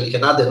টাকা পয়সা লিখে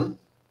না দেন,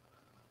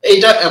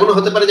 এইটা এমনও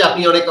হতে পারে যে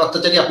আপনি অনেক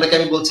অত্যাচারী, আপনাকে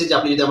আমি বলছি যে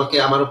আপনি যদি আমাকে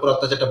আমার উপর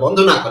অত্যাচারটা বন্ধ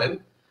না করেন,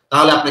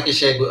 তাহলে আপনাকে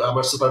সে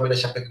আমার সুপারম্যান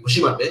এসে আপনাকে ঘুষি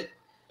মারবে।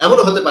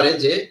 এমনও হতে পারে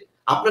যে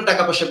আপনার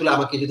টাকা পয়সাগুলো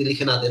আমাকে যদি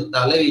লিখে না দেন,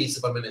 তাহলে এই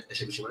সুপারম্যান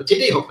এসে ঘুষি মারবে।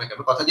 যেটাই হোক না কেন,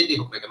 কথা যেটাই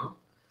হোক না কেন,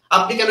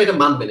 আপনি কেন এটা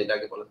মানবেন? এটা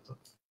আগে বলেন তো।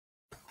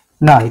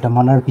 না, এটা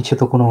মানার পিছে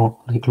তো কোনো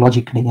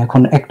লজিক নেই।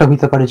 এখন একটা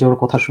হইতে পারে যে ওর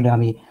কথা শুনে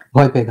আমি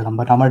ভয় পেয়ে গেলাম,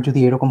 বাট আমার যদি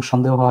এরকম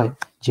সন্দেহ হয়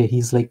যে হি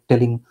ইজ লাইক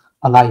টেলিং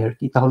আ লাই আর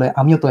কি, তাহলে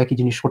আমিও তো একই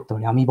জিনিস করতে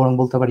পারি। আমি বরং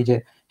বলতে পারি যে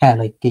হ্যাঁ,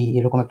 লাইক এই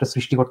এরকম একটা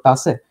সৃষ্টিকর্তা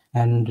আছে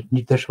এন্ড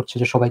নির্দেশ হচ্ছে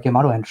যে সবাইকে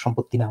মারো এন্ড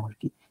সম্পত্তি নাও আর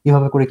কি।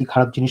 এভাবে করে কি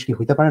খারাপ জিনিস কি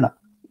হইতে পারে না,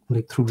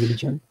 লাইক থ্রু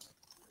রিলিজিয়ন?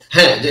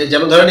 হ্যাঁ,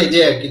 যেমন ধরেন এই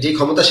যে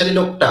ক্ষমতাশালী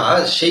লোকটা,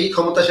 সেই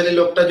ক্ষমতাশালী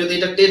লোকটা যদি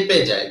এটা টের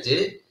পেয়ে যায় যে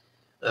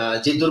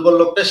যে দুর্বল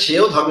লোকটা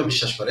সেও ধর্মে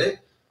বিশ্বাস করে,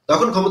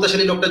 তখন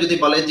ক্ষমতাশালী লোকটা যদি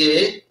বলে যে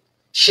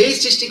সেই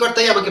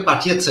সৃষ্টিকর্তাই আমাকে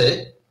পাঠিয়েছে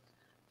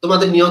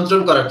তোমাদের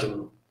নিয়ন্ত্রণ করার জন্য,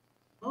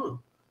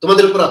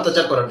 তোমাদের উপর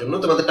অত্যাচার করার জন্য,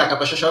 তোমাদের টাকা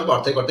পয়সা সব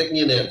অর্ধেক অর্ধেক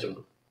নিয়ে নেওয়ার জন্য,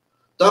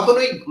 তখন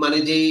ওই মানে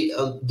যে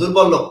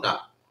দুর্বল লোকটা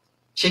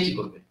সে কি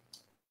করবে?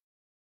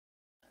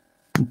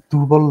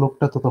 দুর্বল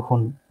লোকটা তো তখন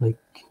লাইক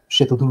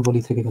সে তো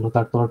দুর্বলই থেকে গেল,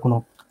 তার তো আর কোনো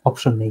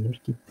অপশন নেই আর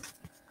কি।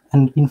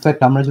 এন্ড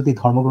ইনফ্যাক্ট আমরা যদি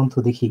ধর্মগ্রন্থ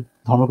দেখি,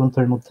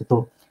 ধর্মগ্রন্থের মধ্যে তো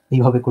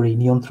এইভাবে করে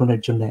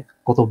নিয়ন্ত্রণের জন্য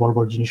কত বড়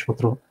বড়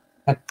জিনিসপত্র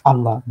এক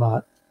আল্লাহ বা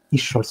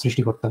ঈশ্বর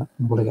সৃষ্টিকর্তা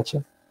বলে গেছে।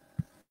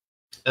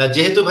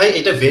 যেহেতু ভাই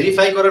এটা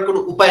ভেরিফাই করার কোনো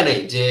উপায় নেই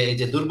যে এই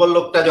যে দুর্বল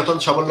লোকটা যখন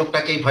সবল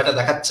লোকটাকে এই ভয়টা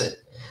দেখাচ্ছে,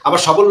 আবার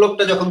সবল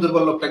লোকটা যখন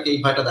দুর্বল লোকটাকে এই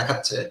ভয়টা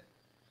দেখাচ্ছে,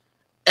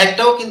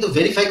 একটাও কিন্তু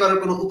ভেরিফাই করার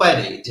কোনো উপায়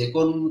নেই যে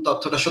কোন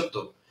তথ্যটা সত্য।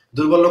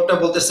 দুর্বল লোকটা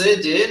বলতেছে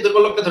যে,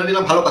 দুর্বল লোকটা ধরে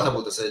নিলাম ভালো কথা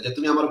বলতেছে যে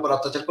তুমি আমার উপর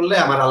অত্যাচার করলে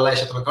আমার আল্লাহ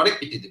এসে তোমাকে অনেক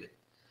পিটি দিবে।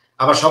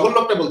 আবার সবল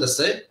লোকটা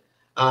বলতেছে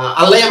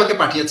আল্লাহ আমাকে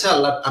পাঠিয়েছে,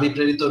 আল্লাহ আমি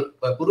প্রেরিত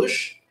পুরুষ,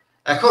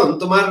 এখন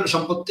তোমার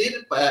সম্পত্তির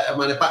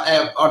মানে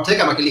অর্ধেক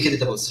আমাকে লিখে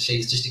দিতে বলছে সেই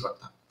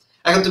সৃষ্টিকর্তা,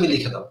 এখন তুমি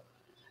লিখে দাও।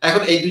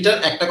 এখন এই দুইটার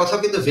একটা কথা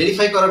কিন্তু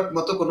ভেরিফাই করার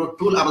মতো কোনো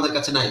টুল আমাদের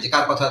কাছে নাই যে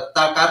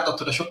কার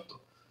তথ্যটা সত্য।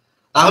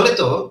 তাহলে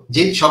তো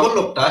যে সবল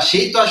লোকটা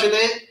সেই তো আসলে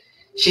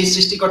সেই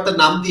সৃষ্টিকর্তার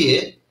নাম দিয়ে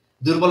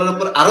দুর্বলের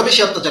উপর আরো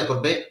বেশি অত্যাচার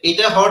করবে,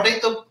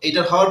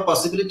 এটার হওয়ার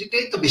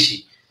পসিবিলিটিটাই তো বেশি,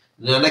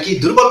 নাকি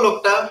দুর্বল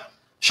লোকটা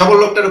সবল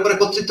লোকটার উপরে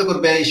কর্তৃত্ব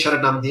করবে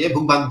ঈশ্বরের নাম দিয়ে,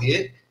 ভুং ভাং দিয়ে?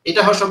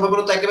 এটা হওয়ার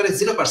সম্ভাবনা তো একেবারে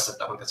 0%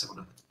 আমার কাছে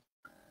মনে হয়।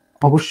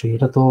 অবশ্যই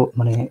এটা তো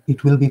মানে it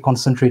will be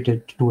concentrated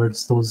towards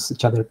those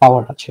যাদের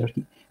পাওয়ার আছে আর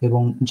কি,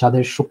 এবং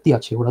যাদের শক্তি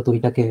আছে ওরা তো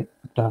এটাকে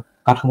একটা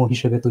কাঠামো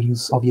হিসেবে তো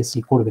ইউজ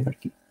অবভিয়াসলি করবে আর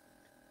কি।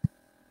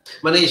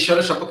 মানে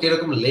ঈশ্বরের সপক্ষে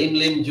এরকম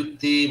লেম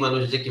যুক্তি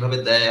মানুষ যে কিভাবে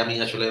দেয়, আমি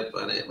আসলে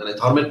মানে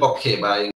ধর্মের পক্ষে বা